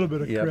have a little bit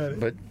of credit.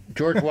 But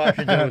George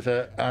Washington was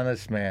an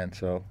honest man,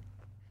 so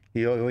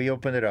he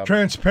opened it up.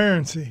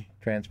 Transparency.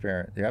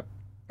 Transparent, yep.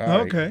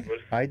 Okay.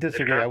 I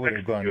disagree. I would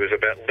have gone. It was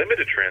about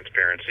limited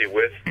transparency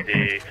with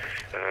the,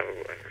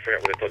 I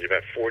forgot what I told you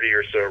about, 40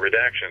 or so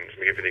redactions. Let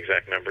me give you the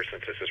exact number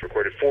since this is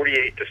recorded.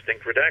 48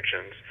 distinct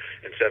redactions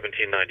in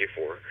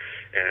 1794.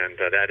 And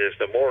that is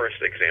the Morris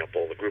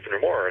example, the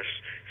Gouverneur Morris,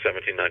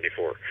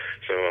 1794.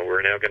 So we're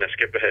now going to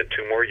skip ahead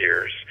 2 more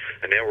years,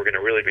 and now we're going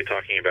to really be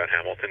talking about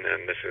Hamilton,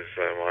 and this is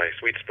my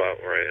sweet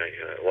spot where I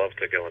love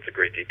to go into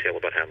great detail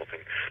about Hamilton.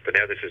 But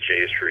now this is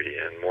Jay's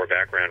Treaty, and more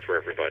background for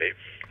everybody.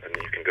 And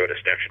you can go to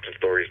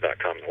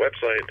statutesandstories.com, the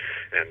website,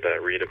 and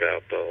read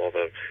about all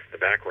the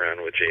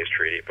background with Jay's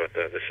Treaty. But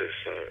this is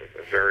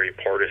a very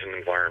partisan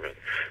environment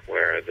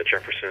where the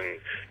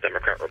Jefferson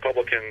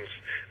Democrat-Republicans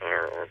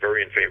are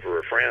very in favor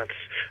of France.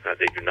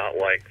 They do not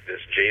like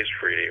this Jay's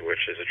Treaty,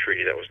 which is a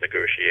treaty that was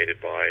negotiated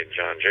by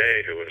John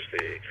Jay, who was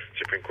the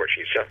Supreme Court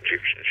Chief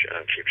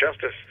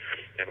Justice.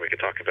 And we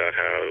could talk about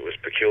how it was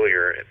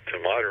peculiar to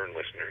modern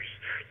listeners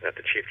that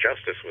the Chief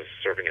Justice was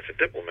serving as a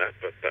diplomat,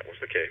 but that was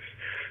the case.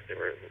 They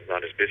were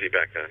not as busy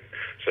back then.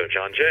 So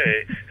John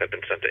Jay had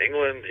been sent to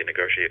England. He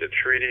negotiated a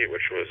treaty,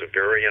 which was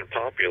very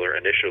unpopular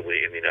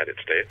initially in the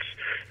United States.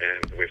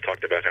 And we've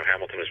talked about how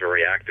Hamilton was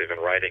very active in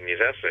writing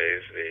these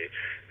essays,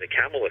 the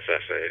Camillus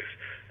essays.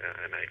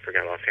 And I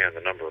forgot offhand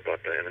the number, but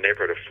in the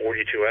neighborhood of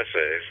 42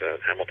 essays that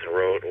Hamilton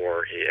wrote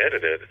or he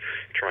edited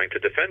trying to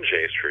defend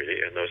Jay's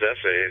Treaty, and those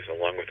essays,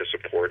 along with the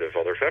support of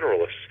other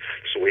Federalists,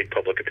 swayed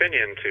public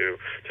opinion to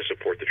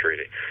support the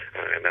treaty.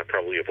 And that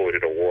probably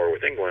avoided a war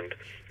with England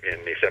in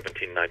the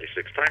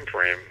 1796 time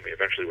frame. We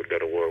eventually would go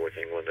to war with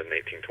England in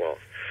 1812.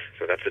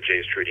 So that's the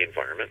Jay's Treaty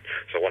environment.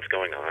 So what's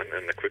going on?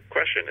 And the quick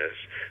question is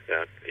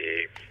that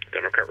the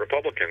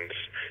Democrat-Republicans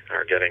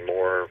are getting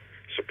more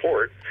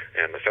support,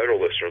 and the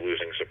Federalists are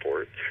losing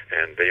support,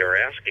 and they are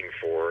asking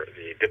for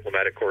the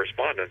diplomatic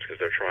correspondence because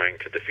they're trying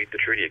to defeat the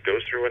treaty. It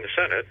goes through in the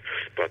Senate,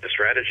 but the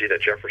strategy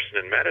that Jefferson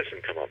and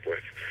Madison come up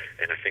with,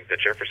 and I think that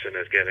Jefferson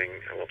is getting,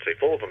 I won't say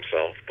full of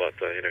himself, but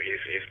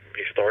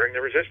he's starting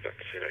the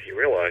resistance. He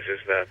realizes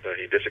that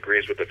he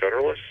disagrees with the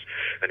Federalists,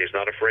 and he's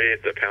not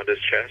afraid to pound his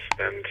chest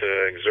and to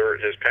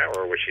exert his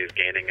power, which he's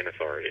gaining in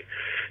authority.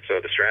 So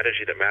the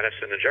strategy that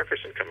Madison and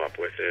Jefferson come up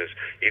with is,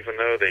 even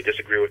though they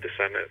disagree with the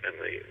Senate and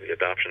the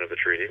adoption of the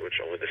treaty, which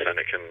only the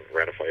Senate can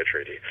ratify a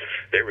treaty,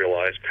 they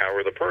realize power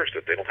of the purse,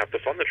 that they don't have to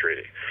fund the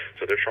treaty.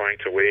 So they're trying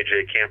to wage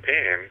a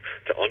campaign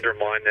to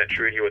undermine that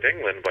treaty with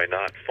England by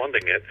not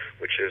funding it,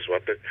 which is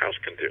what the House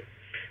can do.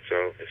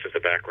 So this is the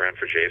background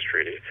for Jay's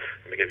Treaty.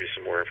 Let me give you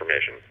some more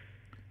information.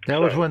 That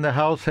was when the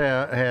House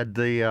had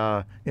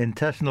the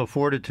intestinal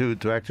fortitude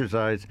to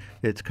exercise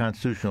its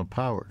constitutional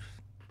powers.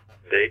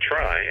 They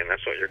try, and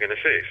that's what you're going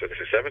to see. So this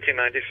is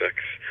 1796,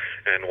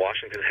 and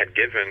Washington had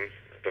given,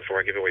 before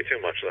I give away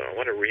too much, though, I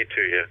want to read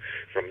to you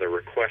from the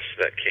requests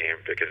that came,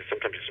 because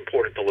sometimes it's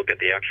important to look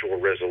at the actual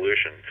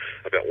resolution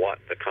about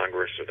what the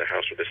Congress or the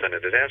House or the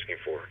Senate is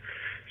asking for.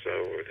 So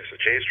this is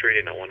Jay's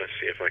Treaty, and I want to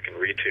see if I can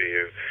read to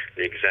you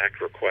the exact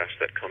request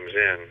that comes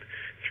in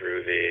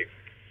through the...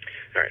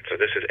 All right, so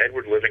this is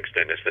Edward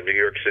Livingston. It's the New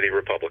York City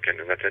Republican,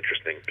 and that's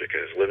interesting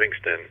because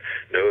Livingston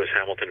knows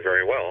Hamilton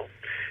very well.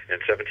 In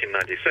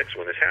 1796,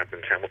 when this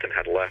happened, Hamilton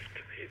had left.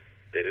 He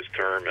did his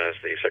term as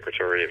the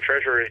Secretary of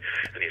Treasury,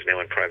 and he's now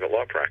in private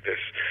law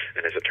practice.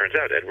 And as it turns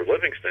out, Edward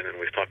Livingston, and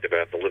we've talked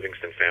about the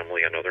Livingston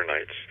family on other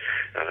nights,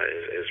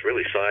 is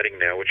really siding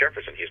now with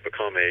Jefferson. He's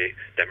become a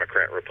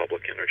Democrat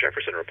Republican or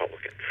Jefferson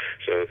Republican.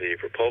 So the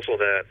proposal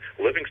that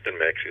Livingston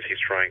makes is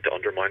he's trying to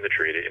undermine the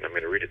treaty, and I'm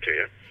going to read it to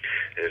you,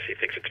 is he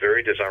thinks it's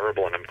very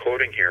desirable, and I'm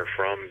quoting here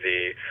from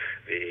the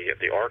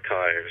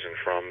archives and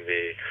from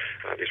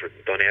these were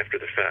done after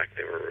the fact.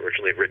 They were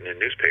originally written in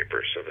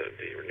newspapers, so the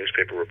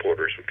newspaper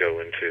reporters would go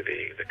into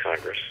the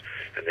Congress,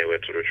 and they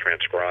would sort of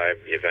transcribe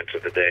the events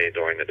of the day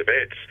during the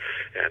debates.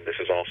 And this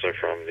is also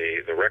from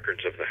the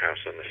records of the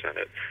House and the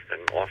Senate, and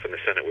often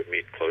the Senate would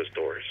meet closed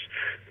doors.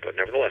 But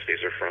nevertheless,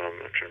 these are from,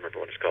 I'm trying to remember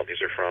what it's called,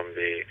 these are from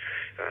the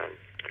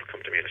it'll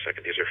come to me in a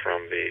second. These are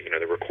from the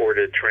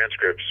recorded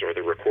transcripts or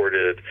the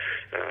recorded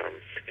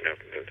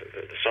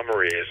the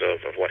summaries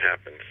of what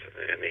happens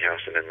in the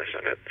House and in the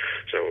Senate.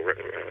 So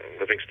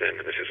Livingston,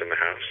 and this is in the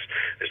House,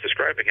 is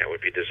describing how it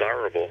would be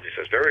desirable. He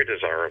says, very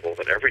desirable,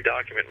 that every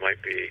document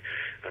might be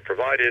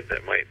provided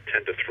that might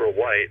tend to throw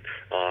light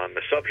on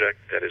the subject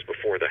that is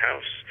before the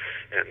House.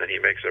 And then he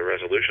makes a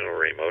resolution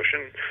or a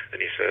motion,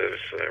 and he says,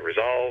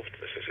 resolved,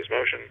 this is his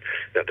motion,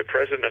 that the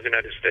President of the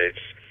United States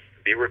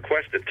be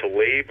requested to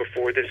lay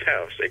before this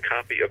House a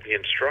copy of the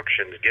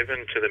instructions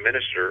given to the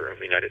Minister of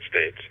the United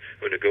States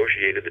who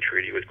negotiated the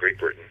treaty with Great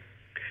Britain,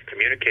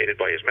 communicated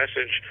by his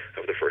message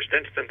of the first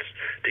instance,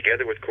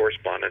 together with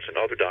correspondence and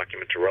other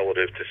documents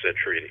relative to said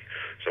treaty.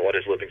 So what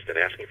is Livingston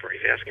asking for?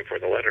 He's asking for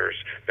the letters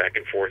back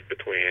and forth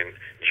between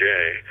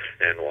Jay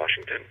and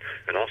Washington,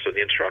 and also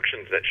the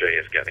instructions that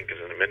Jay is getting, because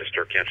the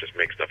minister can't just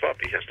make stuff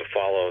up. He has to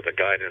follow the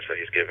guidance that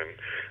he's given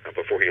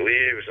before he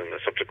leaves, and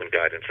the subsequent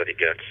guidance that he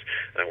gets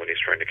when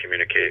he's trying to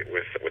communicate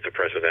with the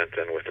president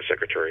and with the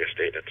Secretary of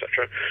State,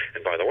 etc.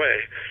 And by the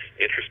way,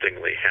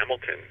 interestingly,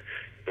 Hamilton,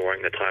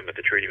 during the time that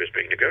the treaty was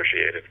being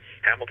negotiated,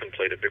 Hamilton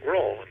played a big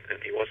role, and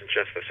he wasn't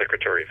just the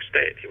Secretary of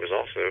State. He was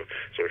also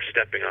sort of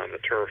stepping on the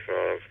turf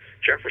of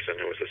Jefferson,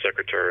 who was the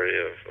Secretary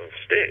of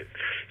State.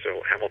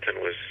 So Hamilton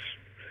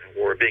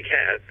wore a big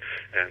hat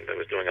and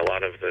was doing a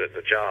lot of the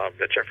job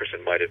that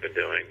Jefferson might have been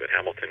doing, but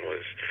Hamilton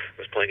was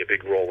playing a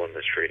big role in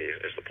this treaty,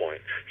 is the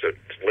point. So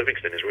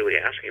Livingston is really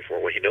asking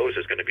for what he knows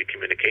is going to be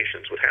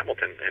communications with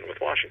Hamilton and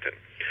with Washington.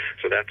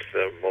 So that's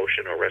the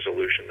motion or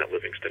resolution that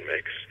Livingston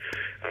makes.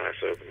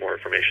 So the more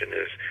information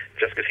is,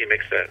 just because he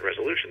makes that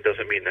resolution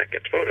doesn't mean that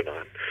gets voted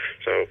on.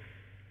 So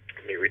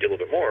let me read a little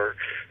bit more.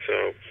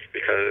 So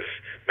because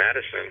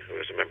Madison, who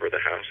is a member of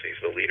the House, he's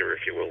the leader,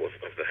 if you will,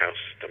 of the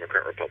House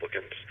Democrat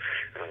Republicans,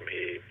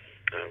 he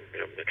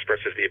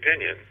expresses the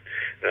opinion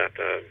that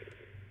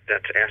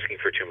that's asking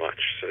for too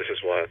much. So this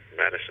is what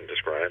Madison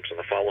describes. On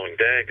the following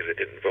day, because they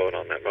didn't vote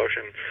on that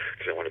motion,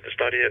 because they wanted to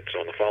study it, so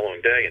on the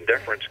following day, in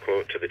deference,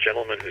 quote, to the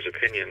gentleman whose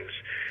opinions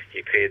he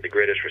paid the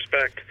greatest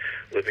respect,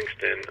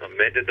 Livingston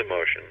amended the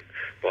motion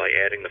by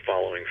adding the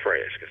following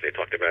phrase, because they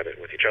talked about it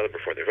with each other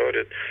before they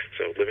voted.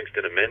 So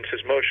Livingston amends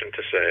his motion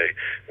to say,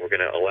 we're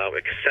going to allow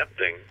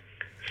accepting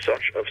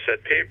such of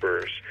said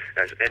papers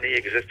as any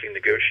existing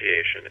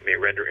negotiation may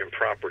render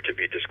improper to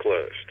be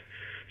disclosed.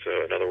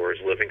 So in other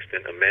words,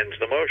 Livingston amends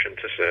the motion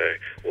to say,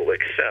 we'll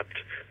accept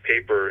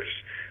papers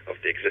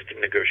of the existing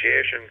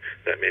negotiation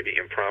that may be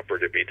improper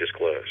to be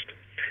disclosed.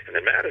 And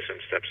then Madison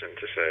steps in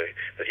to say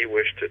that he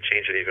wished to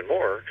change it even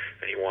more,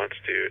 and he wants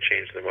to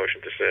change the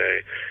motion to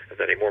say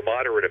that a more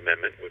moderate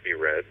amendment would be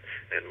read,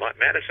 and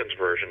Madison's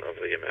version of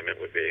the amendment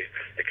would be,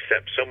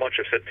 accept so much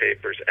of said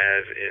papers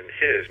as in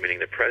his, meaning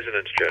the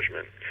president's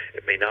judgment,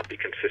 it may not be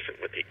consistent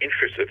with the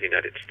interests of the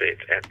United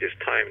States at this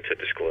time to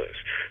disclose.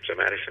 So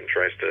Madison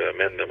tries to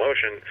amend the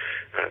motion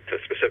to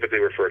specifically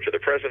refer to the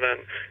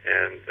president,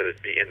 and that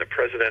it be in the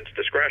president's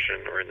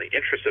discretion or in the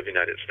interest of the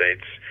United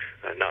States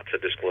not to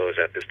disclose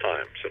at this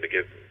time. So to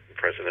give the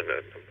president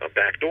a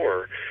back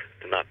door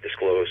to not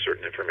disclose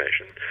certain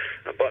information.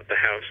 But the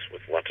House,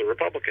 with lots of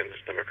Republicans,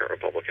 Democrat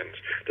Republicans,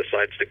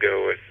 decides to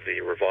go with the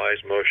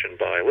revised motion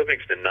by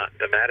Livingston, not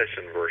the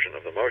Madison version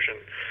of the motion.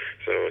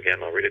 So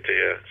again, I'll read it to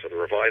you. So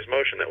the revised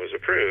motion that was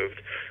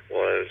approved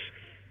was,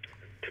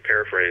 to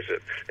paraphrase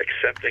it,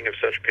 accepting of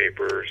such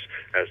papers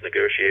as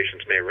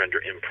negotiations may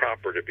render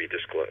improper to be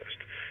disclosed.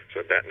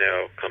 So that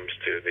now comes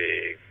to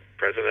the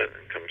president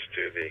and comes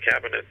to the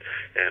cabinet,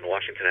 and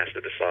Washington has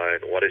to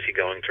decide what is he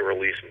going to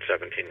release in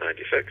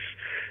 1796.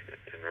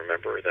 And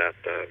remember that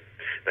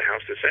the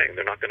House is saying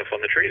they're not going to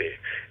fund the treaty,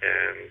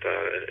 and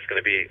it's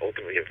going to be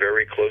ultimately a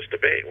very close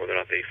debate whether or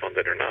not they fund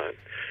it or not.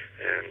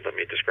 And let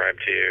me describe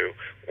to you,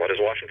 what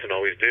does Washington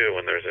always do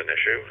when there's an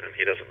issue, and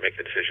he doesn't make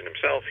the decision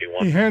himself.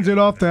 He hands it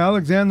off to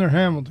Alexander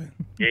Hamilton.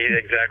 He's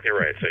exactly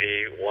right. So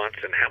he wants,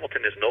 and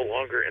Hamilton is no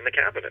longer in the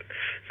cabinet.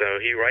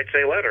 So he writes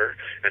a letter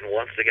and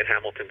wants to get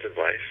Hamilton's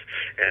advice.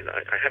 And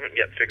I haven't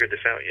yet figured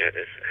this out yet.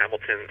 If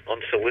Hamilton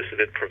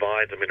unsolicited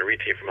provides, I'm going to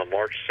read to you from a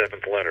March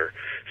 7th letter,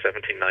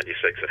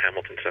 1796, that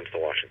Hamilton sends to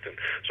Washington.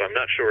 So I'm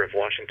not sure if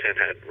Washington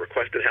had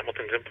requested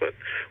Hamilton's input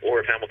or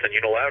if Hamilton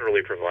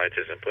unilaterally provides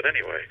his input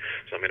anyway.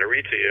 So I'm going to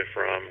read to you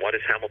from what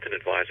is Hamilton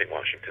advising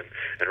Washington.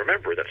 And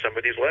remember that some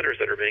of these letters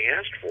that are being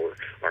asked for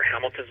are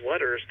Hamilton's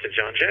letters to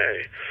John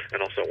Jay,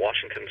 and also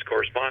Washington's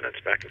correspondence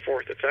back and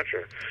forth,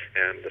 etc.,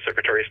 and the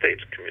Secretary of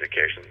State's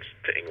communications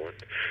to England.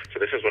 So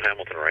this is what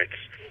Hamilton writes.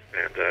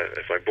 And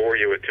if I bore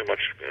you with too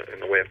much in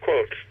the way of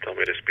quotes, tell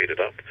me to speed it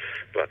up.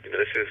 But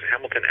this is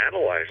Hamilton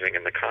analyzing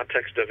in the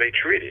context of a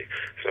treaty.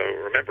 So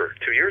remember,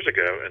 2 years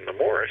ago in the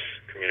Morris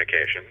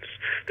communications,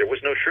 there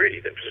was no treaty.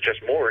 It was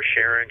just Morris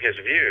sharing his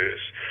views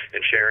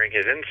and sharing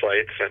his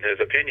insights and his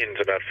opinions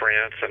about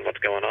France and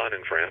what's going on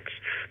in France.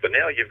 But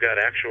now you've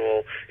got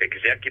actual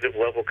executive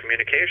level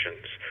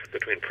communications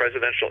between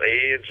presidential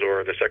aides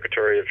or the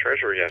Secretary of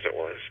Treasury, as it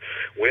was,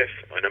 with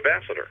an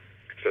ambassador.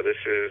 So this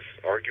is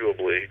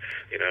arguably,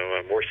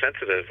 more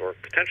sensitive or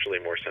potentially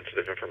more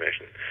sensitive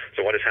information.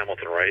 So what does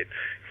Hamilton write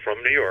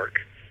from New York?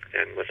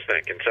 And let's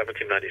think, in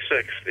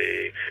 1796,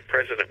 the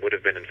president would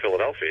have been in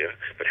Philadelphia,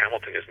 but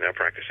Hamilton is now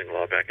practicing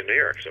law back in New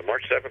York. So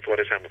March 7th,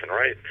 what does Hamilton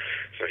write?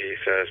 So he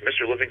says,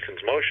 Mr.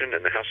 Livingston's motion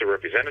in the House of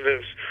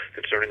Representatives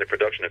concerning the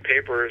production of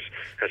papers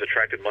has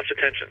attracted much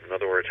attention. In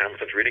other words,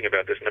 Hamilton's reading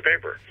about this in the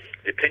paper.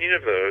 The opinion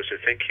of those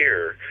who think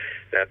here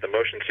that the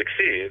motion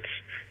succeeds,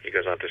 he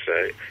goes on to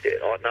say,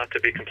 it ought not to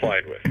be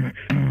complied with,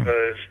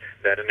 because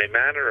that in a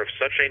matter of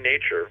such a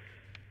nature,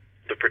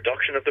 the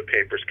production of the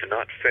papers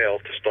cannot fail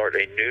to start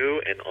a new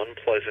and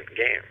unpleasant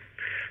game.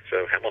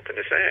 So Hamilton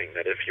is saying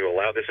that if you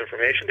allow this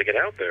information to get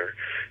out there,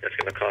 it's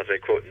going to cause a,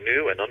 quote,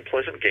 new and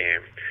unpleasant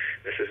game.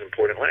 This is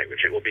important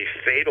language. It will be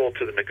fatal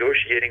to the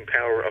negotiating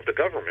power of the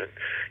government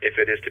if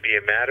it is to be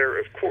a matter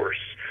of course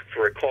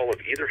for a call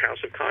of either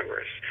House of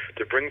Congress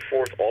to bring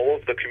forth all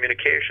of the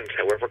communications,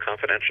 however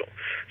confidential.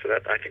 So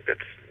that, I think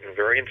that's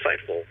very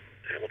insightful.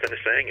 Hamilton is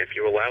saying if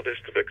you allow this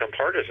to become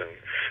partisan,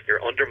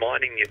 you're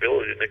undermining the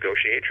ability to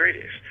negotiate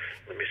treaties.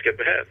 Let me skip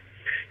ahead.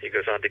 He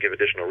goes on to give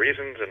additional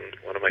reasons, and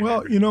one of my...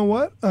 Well, you know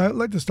what? I'd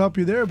like to stop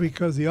you there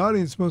because the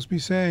audience must be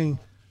saying,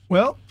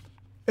 well,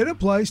 it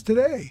applies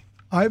today.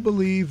 I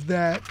believe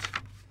that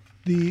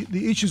the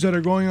issues that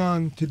are going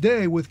on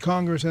today with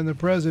Congress and the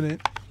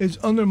president is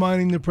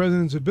undermining the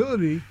president's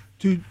ability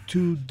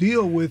to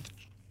deal with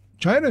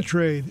China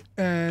trade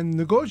and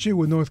negotiate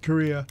with North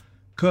Korea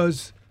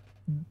because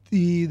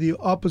the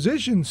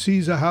opposition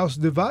sees a house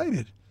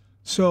divided.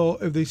 So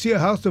if they see a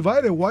house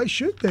divided, why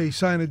should they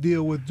sign a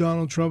deal with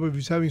Donald Trump if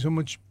he's having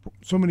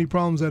so many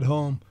problems at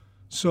home?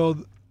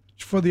 So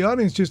for the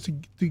audience just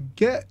to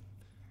get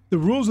the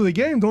rules of the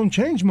game don't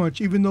change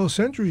much, even though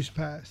centuries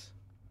pass.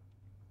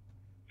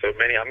 So,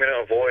 Manny, I'm going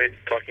to avoid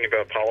talking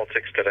about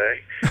politics today.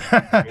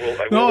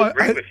 I will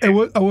agree with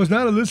you. I was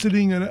not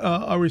eliciting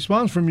a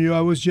response from you.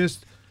 I was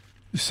just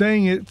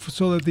saying it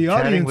so that the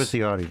audience... Chatting with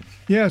the audience.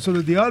 Yeah, so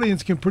that the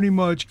audience can pretty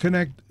much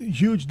connect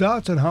huge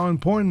dots on how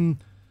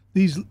important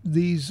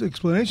these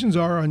explanations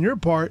are on your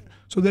part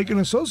so they can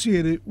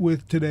associate it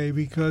with today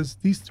because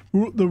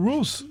the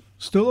rules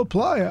still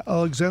apply.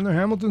 Alexander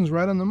Hamilton's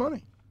right on the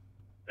money.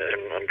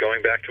 And I'm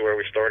going back to where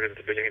we started at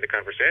the beginning of the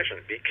conversation.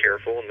 Be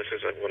careful, and this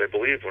is what I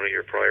believe one of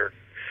your prior,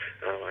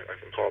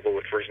 I'm horrible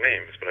with first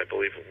names, but I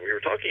believe we were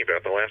talking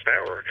about the last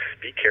hour.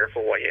 Be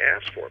careful what you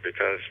ask for,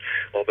 because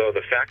although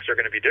the facts are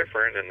going to be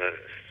different and the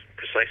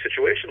precise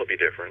situation will be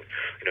different,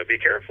 be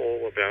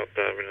careful about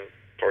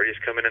parties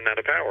coming in and out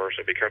of power,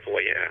 so be careful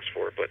what you ask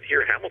for. But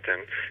here,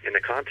 Hamilton, in the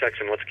context,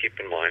 and let's keep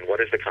in mind,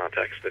 what is the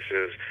context? This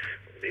is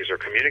These are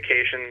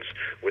communications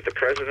with the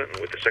President and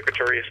with the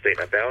Secretary of State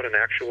about an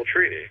actual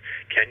treaty.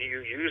 Can you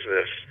use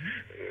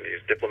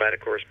these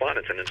diplomatic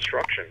correspondence and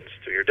instructions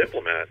to your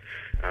diplomat?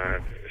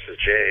 This is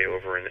Jay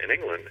over in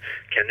England.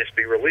 Can this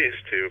be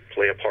released to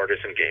play a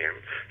partisan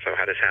game? So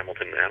how does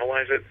Hamilton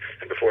analyze it?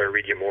 And before I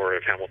read you more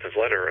of Hamilton's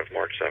letter of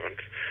March 7th,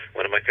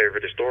 one of my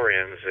favorite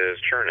historians is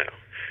Chernow.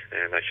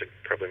 And I should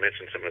probably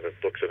mention some of the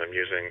books that I'm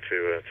using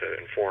to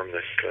inform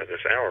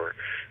this hour.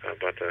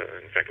 But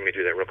in fact, let me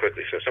do that real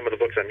quickly. So some of the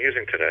books I'm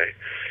using today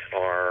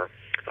are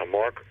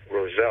Mark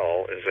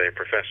Rosell is a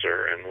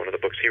professor, and one of the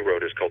books he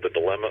wrote is called The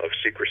Dilemma of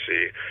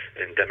Secrecy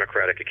in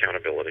Democratic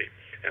Accountability.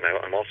 And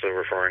I'm also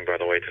referring, by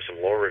the way, to some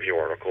law review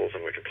articles,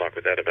 and we can talk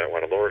with that about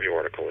what a law review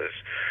article is.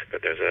 But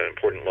there's an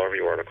important law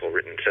review article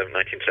written in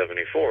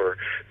 1974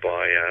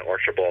 by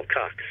Archibald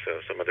Cox.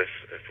 So some of this,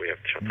 if we have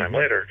time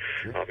later,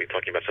 I'll be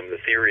talking about some of the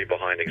theory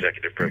behind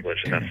executive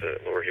privilege, and that's a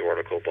law review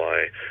article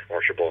by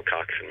Archibald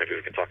Cox, and maybe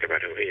we can talk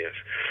about who he is.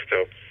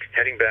 So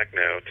heading back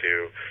now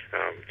to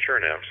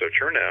Chernow. So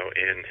Chernow,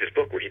 in his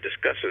book where he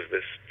discusses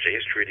this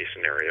Jay's Treaty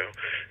scenario,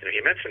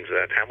 he mentions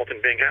that Hamilton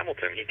being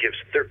Hamilton, he gives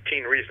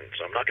 13 reasons.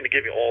 So I'm not going to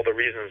give you all the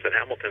reasons that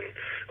Hamilton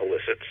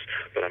elicits,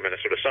 but I'm going to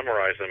sort of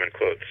summarize them and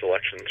quote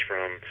selections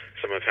from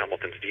some of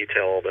Hamilton's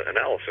detailed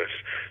analysis.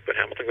 But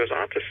Hamilton goes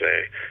on to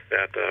say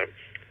that the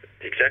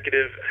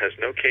executive has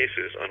no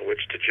cases on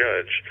which to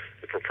judge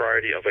the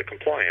propriety of a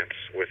compliance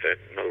with it.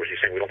 In other words, he's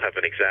saying we don't have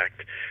an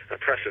exact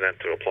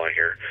precedent to apply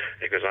here.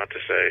 He goes on to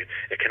say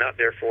it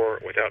cannot, therefore,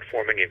 without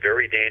forming a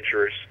very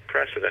dangerous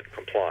precedent,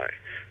 comply.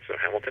 So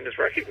Hamilton is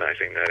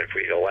recognizing that if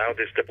we allow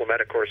this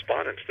diplomatic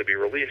correspondence to be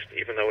released,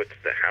 even though it's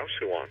the House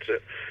who wants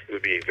it, it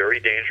would be a very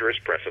dangerous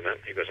precedent.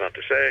 He goes on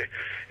to say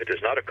it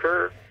does not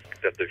occur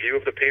that the view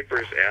of the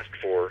papers asked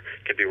for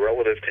can be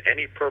relative to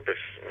any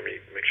purpose. Let me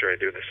make sure I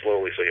do this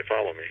slowly so you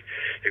follow me.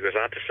 He goes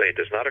on to say it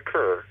does not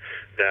occur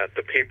that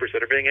the papers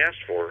that are being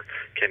asked for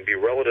can be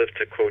relative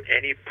to, quote,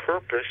 any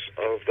purpose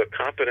of the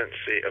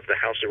competency of the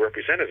House of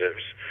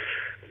Representatives,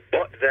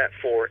 but that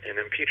for an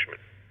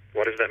impeachment.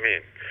 What does that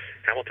mean?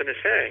 Hamilton is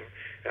saying,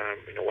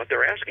 what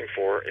they're asking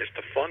for is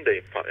to fund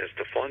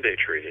a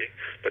treaty,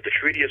 but the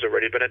treaty has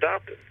already been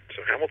adopted.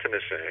 So Hamilton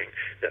is saying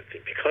that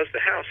because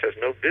the House has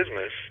no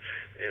business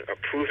in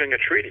approving a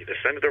treaty, the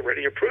Senate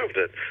already approved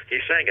it.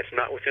 He's saying it's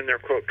not within their,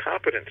 quote,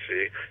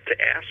 competency to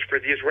ask for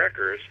these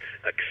records,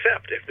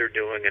 except if they're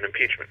doing an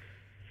impeachment.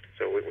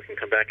 So we can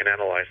come back and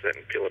analyze that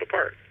and peel it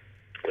apart.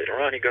 Later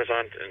on, he goes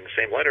on in the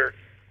same letter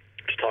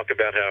to talk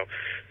about how,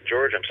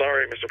 George, I'm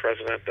sorry, Mr.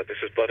 President, that this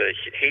is but a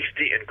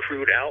hasty and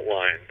crude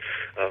outline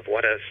of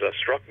what has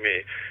struck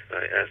me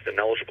as the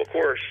knowledgeable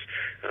course.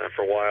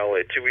 For a while,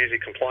 a too easy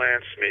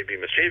compliance may be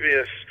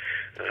mischievous.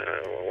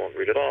 I won't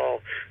read it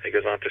all. He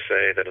goes on to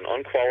say that an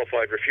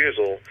unqualified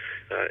refusal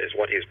is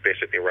what he's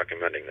basically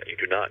recommending, that you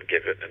do not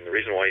give it. And the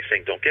reason why he's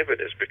saying don't give it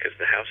is because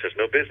the House has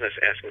no business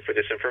asking for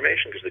this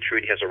information because the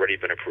treaty has already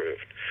been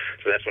approved.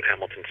 So that's what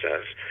Hamilton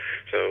says.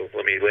 So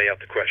let me lay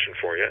out the question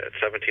for you. At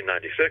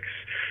 1796,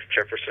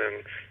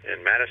 Jefferson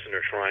and Madison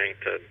are trying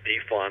to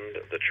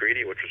defund the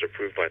treaty, which was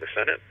approved by the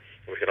Senate.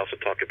 We could also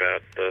talk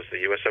about, does the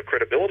U.S. have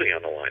credibility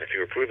on the line? If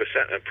you approve a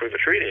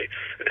treaty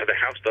and the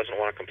House doesn't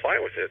want to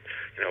comply with it,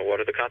 what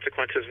are the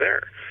consequences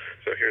there?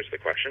 So here's the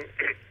question.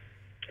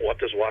 What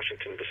does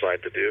Washington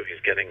decide to do?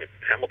 He's getting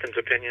Hamilton's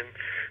opinion.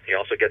 He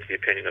also gets the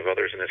opinion of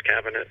others in his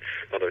cabinet.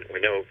 Although we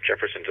know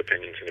Jefferson's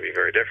opinion is going to be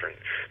very different.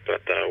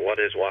 But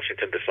what does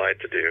Washington decide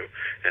to do?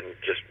 And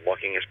just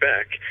walking us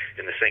back,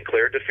 in the St.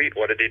 Clair defeat,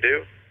 what did he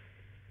do?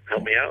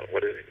 Help me out.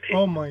 What did he?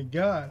 Oh, my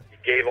God.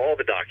 Gave all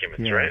the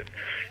documents, right?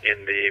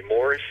 In the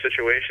Morris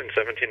situation,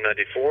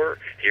 1794,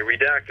 he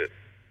redacted.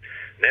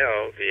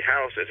 Now the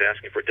House is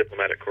asking for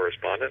diplomatic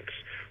correspondence.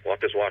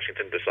 What does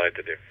Washington decide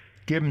to do?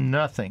 Give him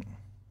nothing.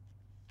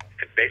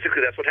 And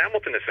basically, that's what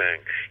Hamilton is saying.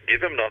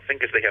 Give them nothing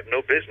because they have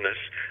no business,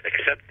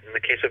 except in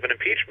the case of an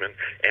impeachment,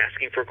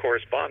 asking for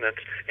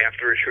correspondence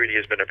after a treaty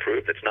has been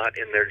approved. It's not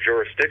in their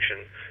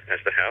jurisdiction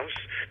as the House.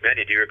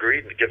 Manny, do you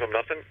agree? Give them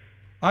nothing?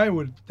 I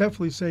would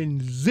definitely say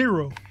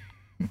zero.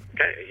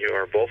 Okay, you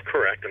are both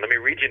correct. And let me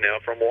read you now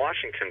from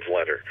Washington's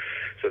letter.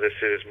 So this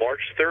is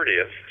March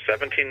 30th,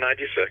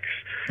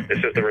 1796. This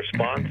is the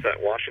response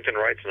that Washington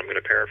writes, and I'm going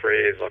to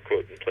paraphrase, I'll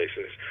quote in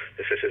places.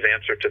 This is his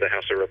answer to the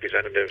House of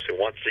Representatives who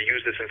wants to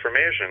use this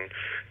information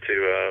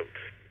to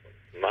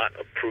not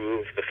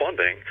approve the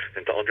funding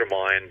and to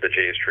undermine the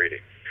Jay's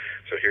Treaty.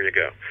 So here you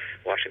go.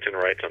 Washington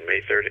writes on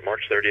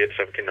March 30th,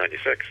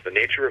 1796, the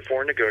nature of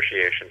foreign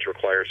negotiations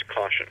requires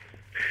caution,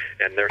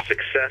 and their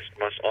success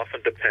must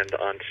often depend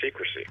on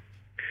secrecy.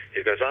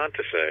 He goes on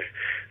to say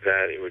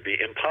that it would be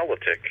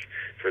impolitic,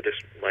 for this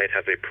might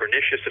have a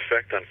pernicious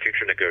effect on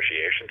future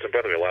negotiations. And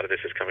by the way, a lot of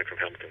this is coming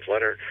from Hamilton's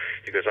letter.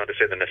 He goes on to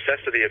say the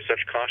necessity of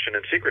such caution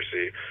and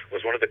secrecy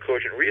was one of the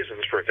cogent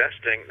reasons for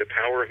vesting the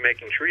power of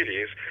making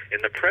treaties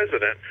in the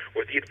President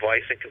with the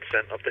advice and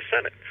consent of the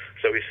Senate.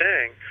 So he's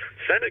saying,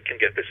 Senate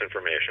can get this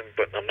information,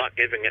 but I'm not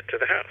giving it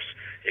to the House.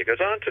 He goes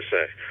on to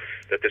say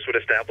that this would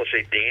establish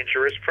a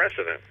dangerous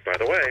precedent. By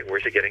the way,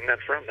 where's he getting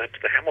that from? That's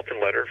the Hamilton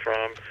letter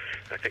from,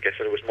 I think I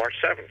said it was March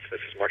 7th.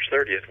 This is March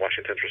 30th,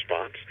 Washington's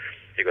response.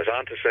 He goes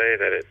on to say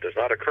that it does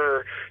not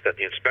occur that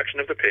the inspection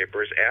of the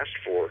papers asked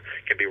for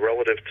can be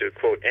relative to,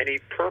 quote,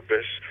 any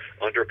purpose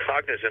under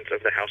cognizance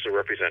of the House of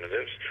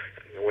Representatives.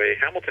 And the way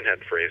Hamilton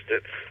had phrased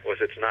it was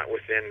it's not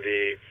within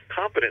the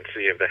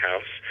competency of the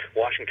House.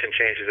 Washington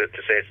changes it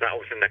to say it's not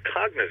within the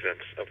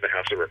cognizance of the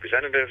House of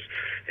Representatives.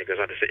 He goes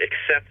on to say,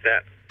 except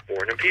that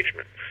for an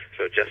impeachment.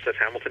 So just as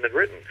Hamilton had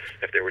written,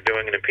 if they were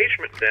doing an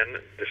impeachment, then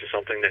this is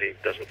something that he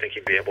doesn't think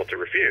he'd be able to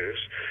refuse.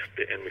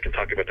 And we can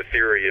talk about the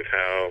theory of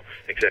how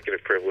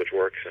executive privilege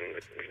works, and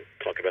we can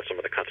talk about some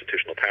of the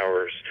constitutional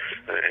powers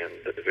and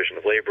the division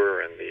of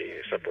labor and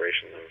the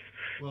separation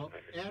of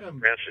Adam,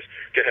 branches.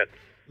 Go ahead.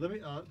 Let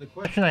me. The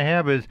question I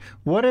have is,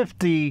 what if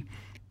the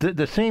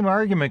same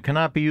argument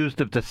cannot be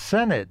used if the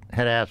Senate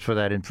had asked for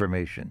that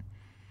information?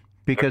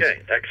 Because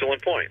okay,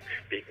 excellent point.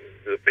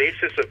 The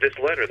basis of this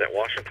letter that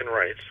Washington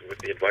writes with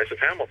the advice of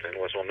Hamilton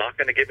was, well, I'm not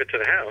going to give it to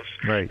the House.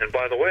 Right. And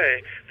by the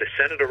way, the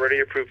Senate already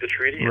approved the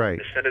treaty.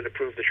 Right. The Senate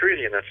approved the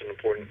treaty, and that's an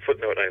important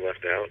footnote I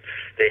left out.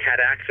 They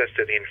had access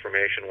to the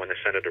information when the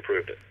Senate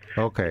approved it.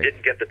 Okay. They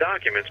didn't get the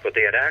documents, but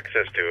they had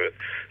access to it.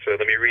 So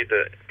let me read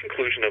the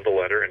conclusion of the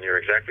letter, and you're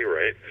exactly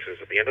right. This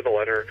is at the end of the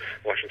letter.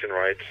 Washington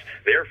writes,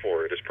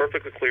 therefore, it is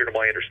perfectly clear to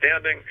my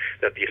understanding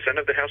that the assent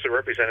of the House of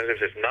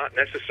Representatives is not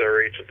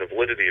necessary to the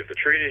validity of the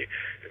treaty.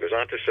 It goes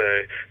on to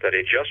say that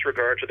a just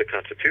regard to the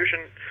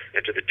Constitution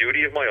and to the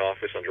duty of my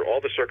office under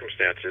all the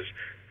circumstances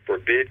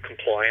forbid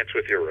compliance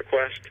with your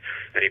request.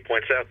 And he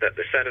points out that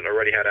the Senate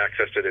already had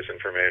access to this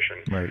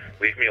information. Right.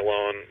 Leave me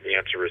alone. The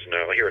answer is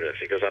no. Here it is.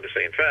 He goes on to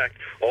say, in fact,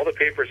 all the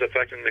papers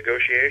affecting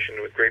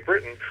negotiation with Great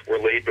Britain were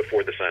laid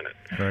before the Senate.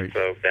 Right.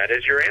 So that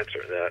is your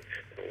answer, that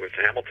with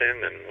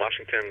Hamilton and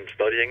Washington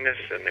studying this,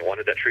 and they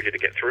wanted that treaty to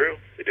get through.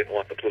 They didn't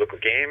want the political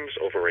games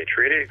over a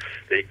treaty.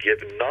 They give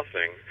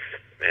nothing,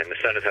 and the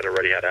Senate had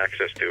already had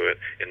access to it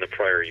in the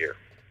prior year.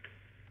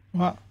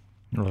 Wow.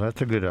 Well,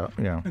 that's a good,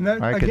 yeah. And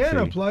that, I could again, see.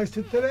 applies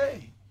to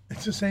today.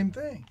 It's the same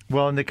thing.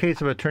 Well, in the case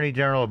of Attorney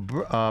General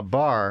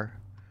Barr,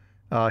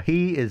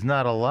 he is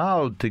not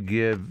allowed to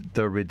give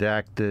the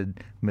redacted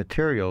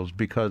materials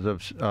because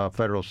of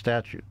federal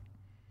statute.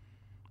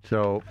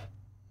 So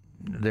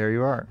there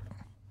you are.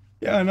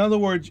 Yeah, in other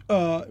words,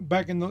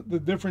 back in the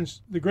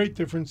difference, the great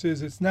difference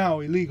is it's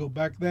now illegal.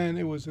 Back then,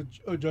 it was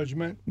a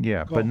judgment.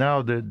 Yeah, but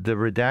now the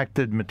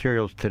redacted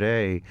materials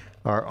today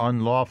are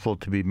unlawful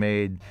to be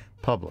made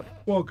public.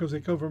 Well, because they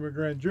come from a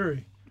grand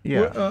jury.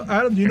 Yeah.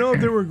 Adam, do you know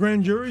if there were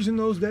grand juries in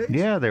those days?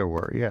 Yeah, there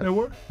were. Yes. There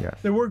were? Yes.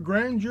 There were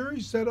grand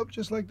juries set up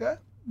just like that?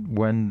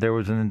 When there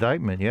was an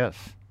indictment,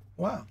 yes.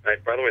 Wow.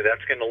 Right, by the way,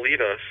 that's going to lead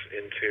us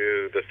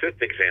into the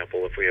fifth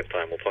example. If we have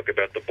time, we'll talk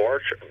about the Burr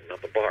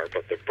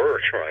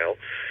trial.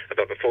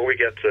 But before we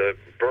get to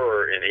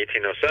Burr in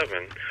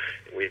 1807,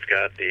 we've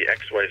got the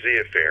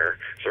XYZ affair.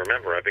 So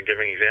remember, I've been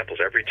giving examples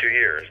every 2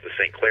 years. The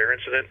St. Clair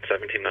incident,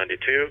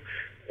 1792,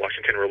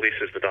 Washington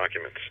releases the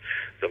documents.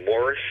 The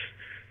Morris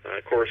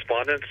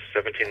correspondence,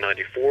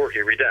 1794, he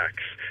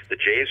redacts. The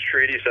Jays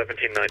Treaty,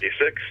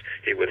 1796,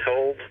 he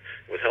withheld,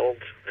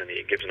 and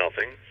he gives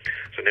nothing.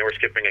 So now we're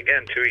skipping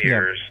again 2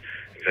 years.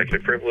 Yeah.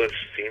 Executive privilege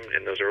seemed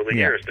in those early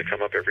years to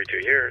come up every 2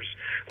 years.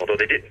 Although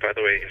they didn't, by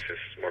the way, this is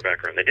more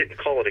background, they didn't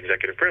call it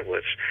executive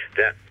privilege.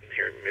 That,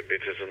 here, maybe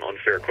this is an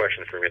unfair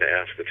question for me to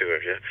ask the two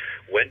of you.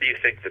 When do you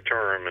think the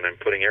term, and I'm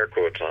putting air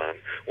quotes on,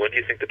 when do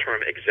you think the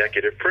term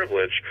executive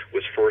privilege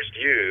was first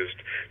used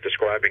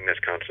describing this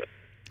concept?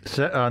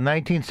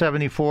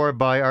 1974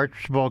 by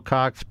Archibald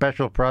Cox,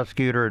 special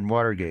prosecutor in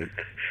Watergate.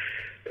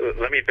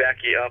 Let me back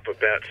you up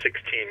about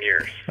 16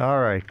 years.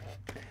 All right.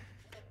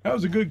 That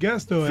was a good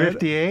guess, though.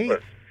 58?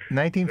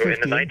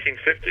 1958? In the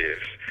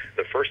 1950s,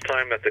 the first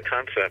time that the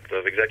concept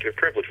of executive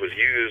privilege was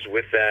used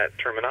with that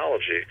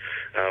terminology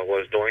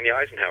was during the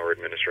Eisenhower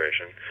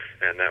administration,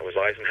 and that was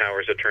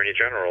Eisenhower's Attorney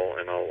General,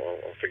 and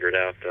I'll figure it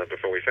out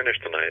before we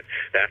finish tonight.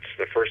 That's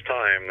the first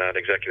time that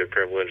executive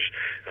privilege,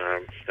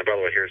 and by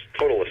the way, here's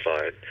total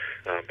aside,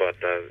 but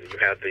you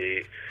had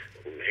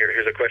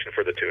here's a question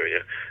for the two of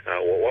you.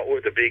 What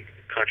were the big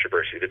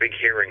controversy, the big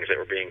hearings that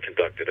were being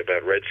conducted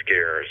about Red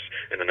Scares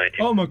in the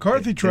 1950s? Oh,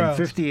 McCarthy trials.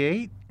 In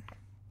 58?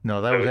 No,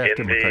 that was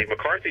after in the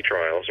McCarthy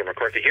trials or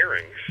McCarthy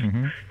hearings,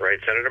 right?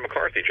 Senator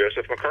McCarthy,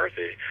 Joseph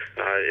McCarthy,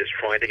 is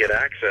trying to get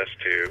access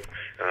to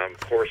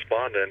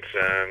correspondence,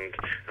 and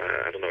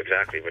I don't know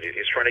exactly, but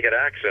he's trying to get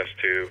access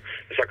to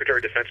the Secretary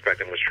of Defense back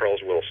then was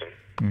Charles Wilson,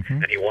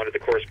 and he wanted the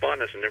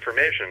correspondence and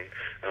information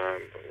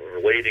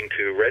relating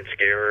to Red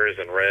Scares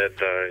and Red,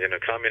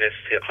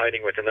 communists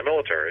hiding within the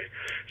military.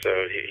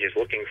 So he's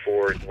looking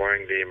for,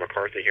 during the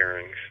McCarthy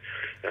hearings,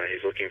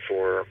 he's looking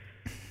for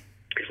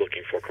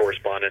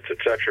correspondence,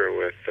 etc.,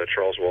 with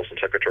Charles Wilson,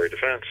 Secretary of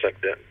Defense,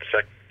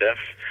 SecDef.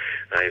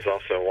 He's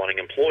also wanting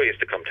employees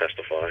to come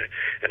testify.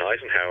 And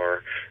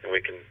Eisenhower, and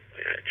we can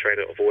try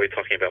to avoid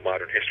talking about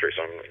modern history,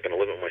 so I'm going to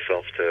limit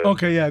myself to...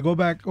 Okay, yeah, go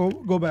back. I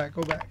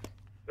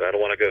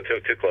don't want to go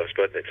too close,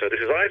 but so this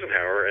is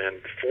Eisenhower, and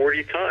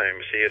 40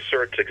 times he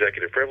asserts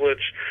executive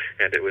privilege,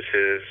 and it was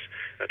his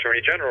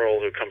Attorney General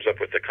who comes up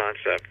with the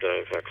concept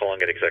of calling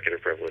it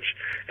executive privilege,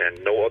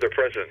 and no other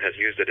president has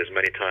used it as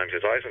many times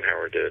as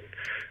Eisenhower did.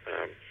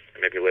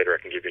 Maybe later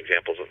I can give you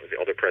examples of the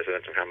other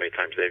presidents and how many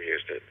times they've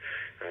used it.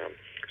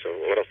 So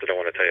what else did I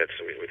want to tell you?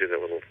 So we did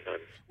that little...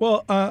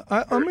 Well,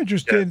 I'm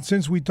interested,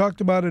 since we talked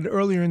about it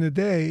earlier in the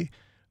day,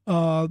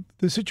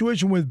 the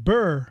situation with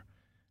Burr.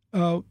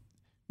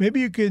 Maybe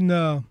you can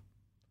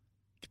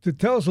to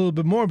tell us a little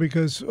bit more,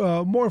 because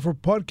more for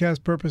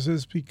podcast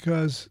purposes,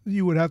 because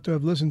you would have to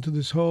have listened to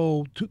this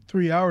whole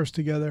 3 hours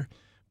together.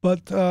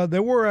 But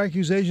there were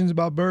accusations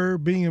about Burr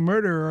being a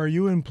murderer. Are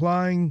you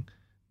implying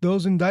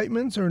those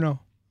indictments or no?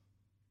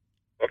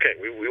 Okay,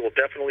 we will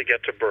definitely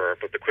get to Burr,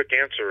 but the quick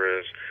answer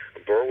is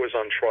Burr was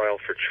on trial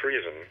for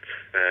treason,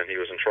 and he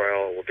was on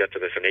trial, we'll get to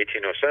this, in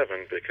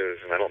 1807, because,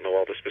 and I don't know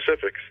all the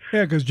specifics.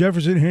 Yeah, because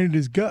Jefferson hated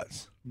his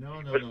guts.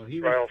 No.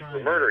 He was on trial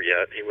for murder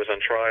yet. He was on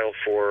trial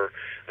for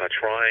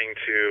trying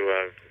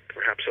to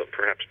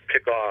perhaps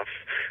pick off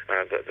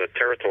the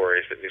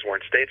territories. That these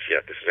weren't states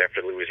yet. This is after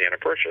the Louisiana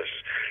Purchase,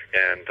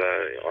 and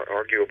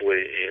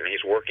arguably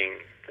he's working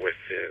with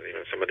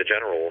some of the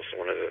generals,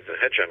 one of the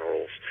head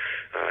generals.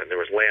 And there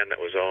was land that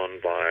was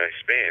owned by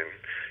Spain,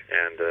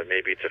 and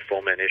maybe to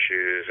foment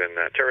issues in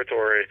that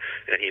territory.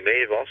 And he may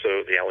have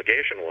also, the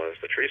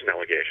treason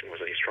allegation was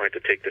that he's trying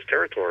to take this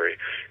territory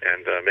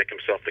and make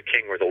himself the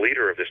king or the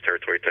leader of this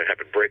territory, to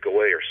have it break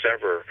away or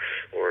sever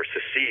or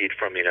secede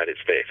from the United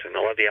States. And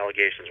a lot of the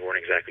allegations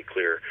weren't exactly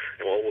clear.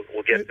 And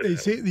we'll get to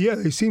that.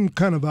 They seem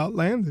kind of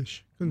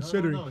outlandish,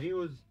 considering. No, he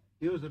was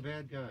a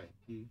bad guy.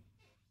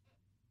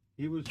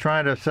 He was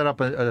trying to set up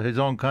his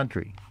own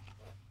country.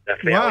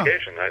 That's the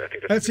allegation. I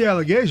think that's the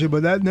allegation,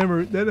 but that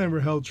never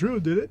held true,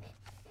 did it?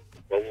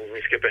 Well, let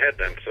me skip ahead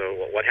then. So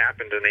what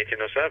happened in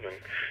 1807,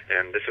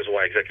 and this is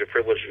why executive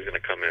privilege is going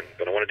to come in,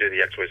 but I want to do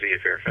the XYZ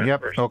affair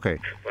first. Okay.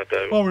 But,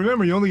 well,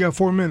 remember, you only got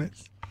 4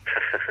 minutes.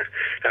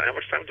 How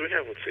much time do we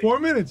have? Let's see. 4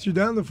 minutes. You're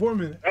down to 4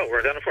 minutes. Oh,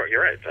 we're down to 4.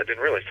 You're right. I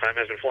didn't realize time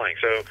has been flying.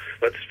 So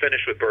let's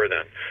finish with Burr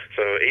then.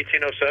 So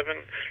 1807,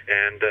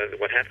 and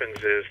what happens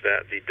is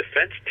that the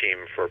defense team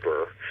for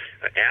Burr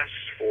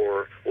asks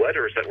for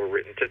letters that were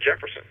written to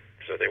Jefferson.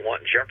 So they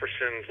want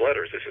Jefferson's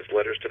letters. This is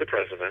letters to the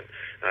president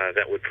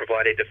that would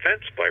provide a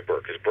defense by Burr,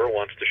 because Burr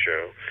wants to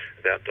show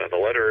that the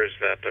letters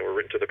that were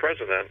written to the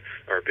president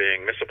are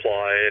being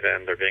misapplied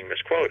and they're being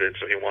misquoted.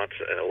 So he wants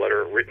a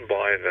letter written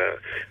by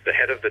the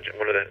head of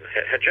one of the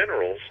head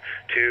generals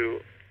to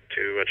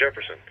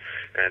Jefferson.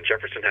 And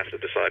Jefferson has to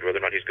decide whether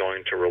or not he's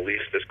going to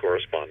release this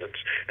correspondence.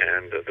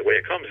 And the way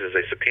it comes is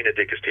a subpoena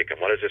dicus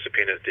tecum. What is a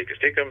subpoena dicus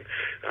tecum?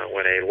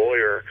 When a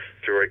lawyer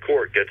through a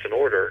court gets an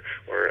order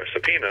or a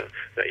subpoena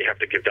that you have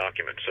to give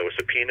documents. So a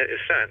subpoena is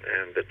sent,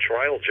 and the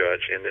trial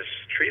judge in this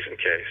treason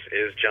case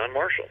is John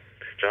Marshall.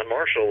 John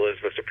Marshall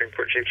is the Supreme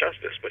Court Chief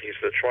Justice, but he's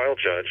the trial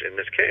judge in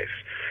this case.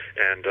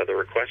 And the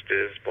request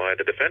is by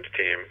the defense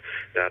team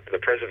that the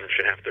president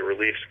should have to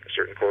release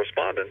certain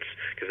correspondence,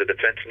 because the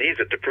defense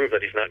needs it to prove that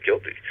he's not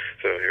guilty.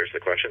 So here's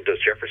the question: does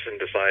Jefferson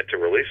decide to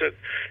release it,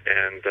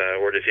 and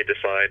or does he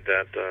decide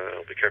that,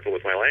 I'll be careful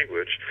with my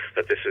language,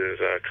 that this is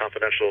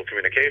confidential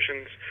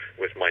communications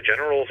with my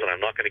generals, and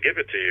I'm not going to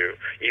give it to you,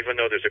 even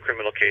though there's a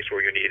criminal case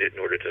where you need it in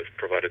order to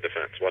provide a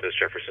defense? What does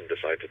Jefferson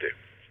decide to do?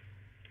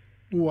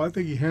 Oh, I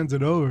think he hands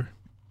it over.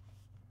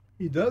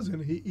 He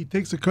doesn't. He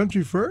takes the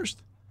country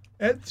first.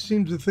 Ed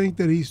seems to think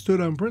that he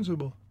stood on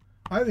principle.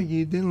 I think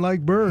he didn't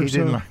like Burr. Let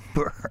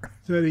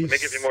me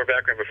give you more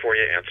background before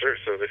you answer,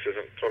 so this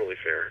isn't totally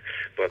fair.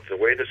 But the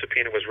way the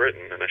subpoena was written,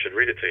 and I should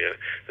read it to you,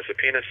 the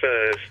subpoena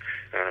says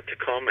to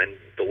come and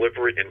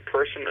deliver it in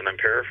person, and I'm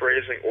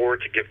paraphrasing, or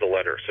to give the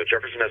letter. So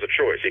Jefferson has a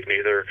choice. He can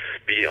either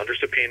be under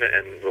subpoena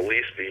and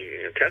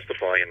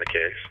testify in the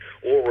case,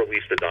 or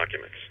release the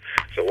documents.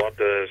 So what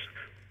does...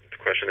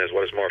 question is,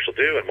 what does Marshall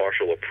do? And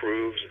Marshall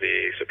approves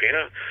the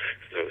subpoena.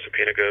 So the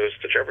subpoena goes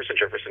to Jefferson.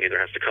 Jefferson either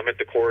has to come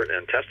into court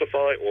and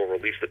testify or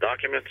release the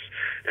documents.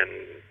 And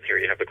here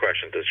you have the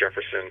question: does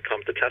Jefferson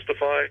come to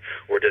testify,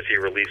 or does he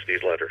release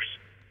these letters?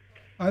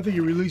 I think he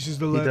releases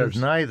the letters.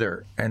 He does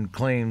neither and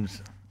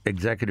claims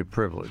executive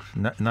privilege,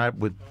 not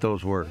with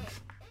those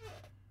words.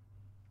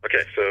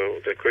 Okay,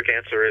 so the quick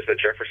answer is that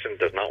Jefferson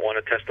does not want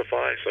to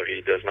testify, so he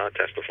does not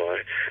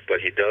testify,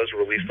 but he does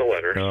release the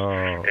letters.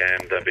 Oh.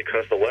 And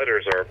because the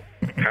letters are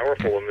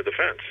powerful in the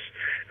defense,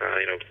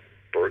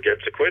 Burr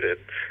gets acquitted.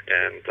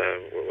 And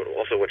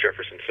also what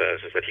Jefferson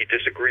says is that he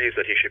disagrees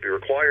that he should be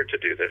required to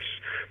do this,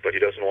 but he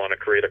doesn't want to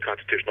create a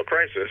constitutional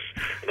crisis.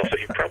 And also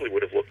he probably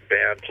would have looked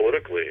bad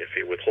politically if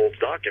he withholds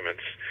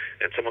documents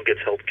and someone gets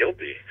held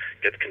guilty,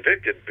 gets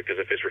convicted because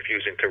of his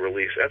refusing to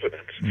release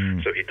evidence.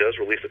 So he does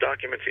release the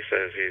documents. He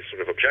says he's sort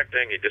of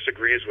objecting. He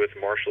disagrees with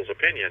Marshall's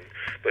opinion,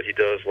 but he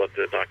does let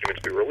the documents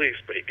be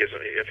released. But he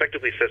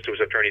effectively says to his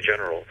attorney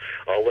general,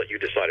 I'll let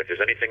you decide. If there's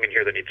anything in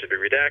here that needs to be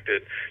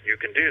redacted, you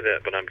can do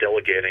that, but I'm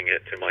delegating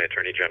it to my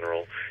attorney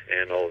general,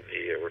 and all of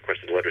the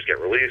requested letters get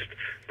released.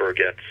 Burr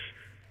gets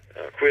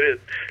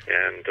acquitted,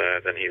 and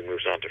then he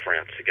moves on to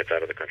France. He gets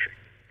out of the country.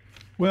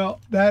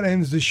 Well, that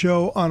ends the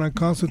show on a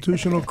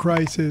constitutional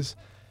crisis,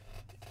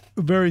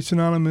 very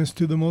synonymous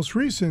to the most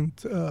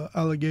recent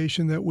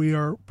allegation that we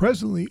are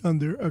presently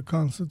under a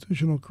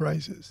constitutional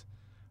crisis.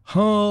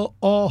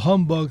 All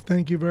humbug.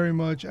 Thank you very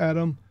much,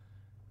 Adam.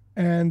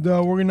 And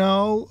we're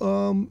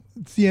now,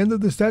 it's the end of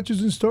the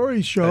Statutes and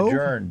Stories show.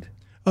 Adjourned.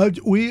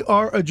 We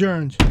are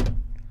adjourned.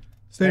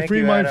 Stay Thank free,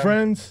 you, my Adam.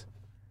 friends.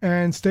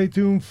 And stay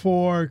tuned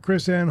for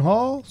Chris Ann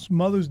Hall's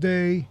Mother's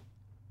Day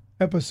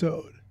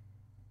episode.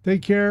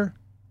 Take care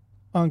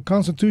on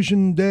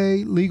Constitution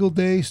Day, Legal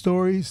Day,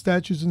 Stories,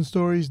 Statutes and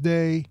Stories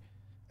Day,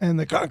 and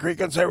the Concrete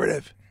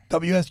Conservative,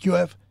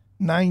 WSQF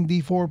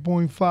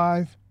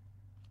 94.5.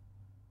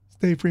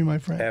 Stay free, my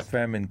friends.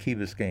 FM in Key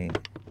Biscayne.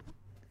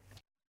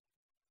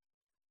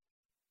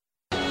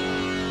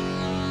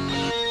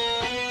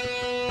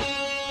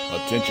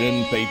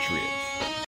 Attention, Patriots.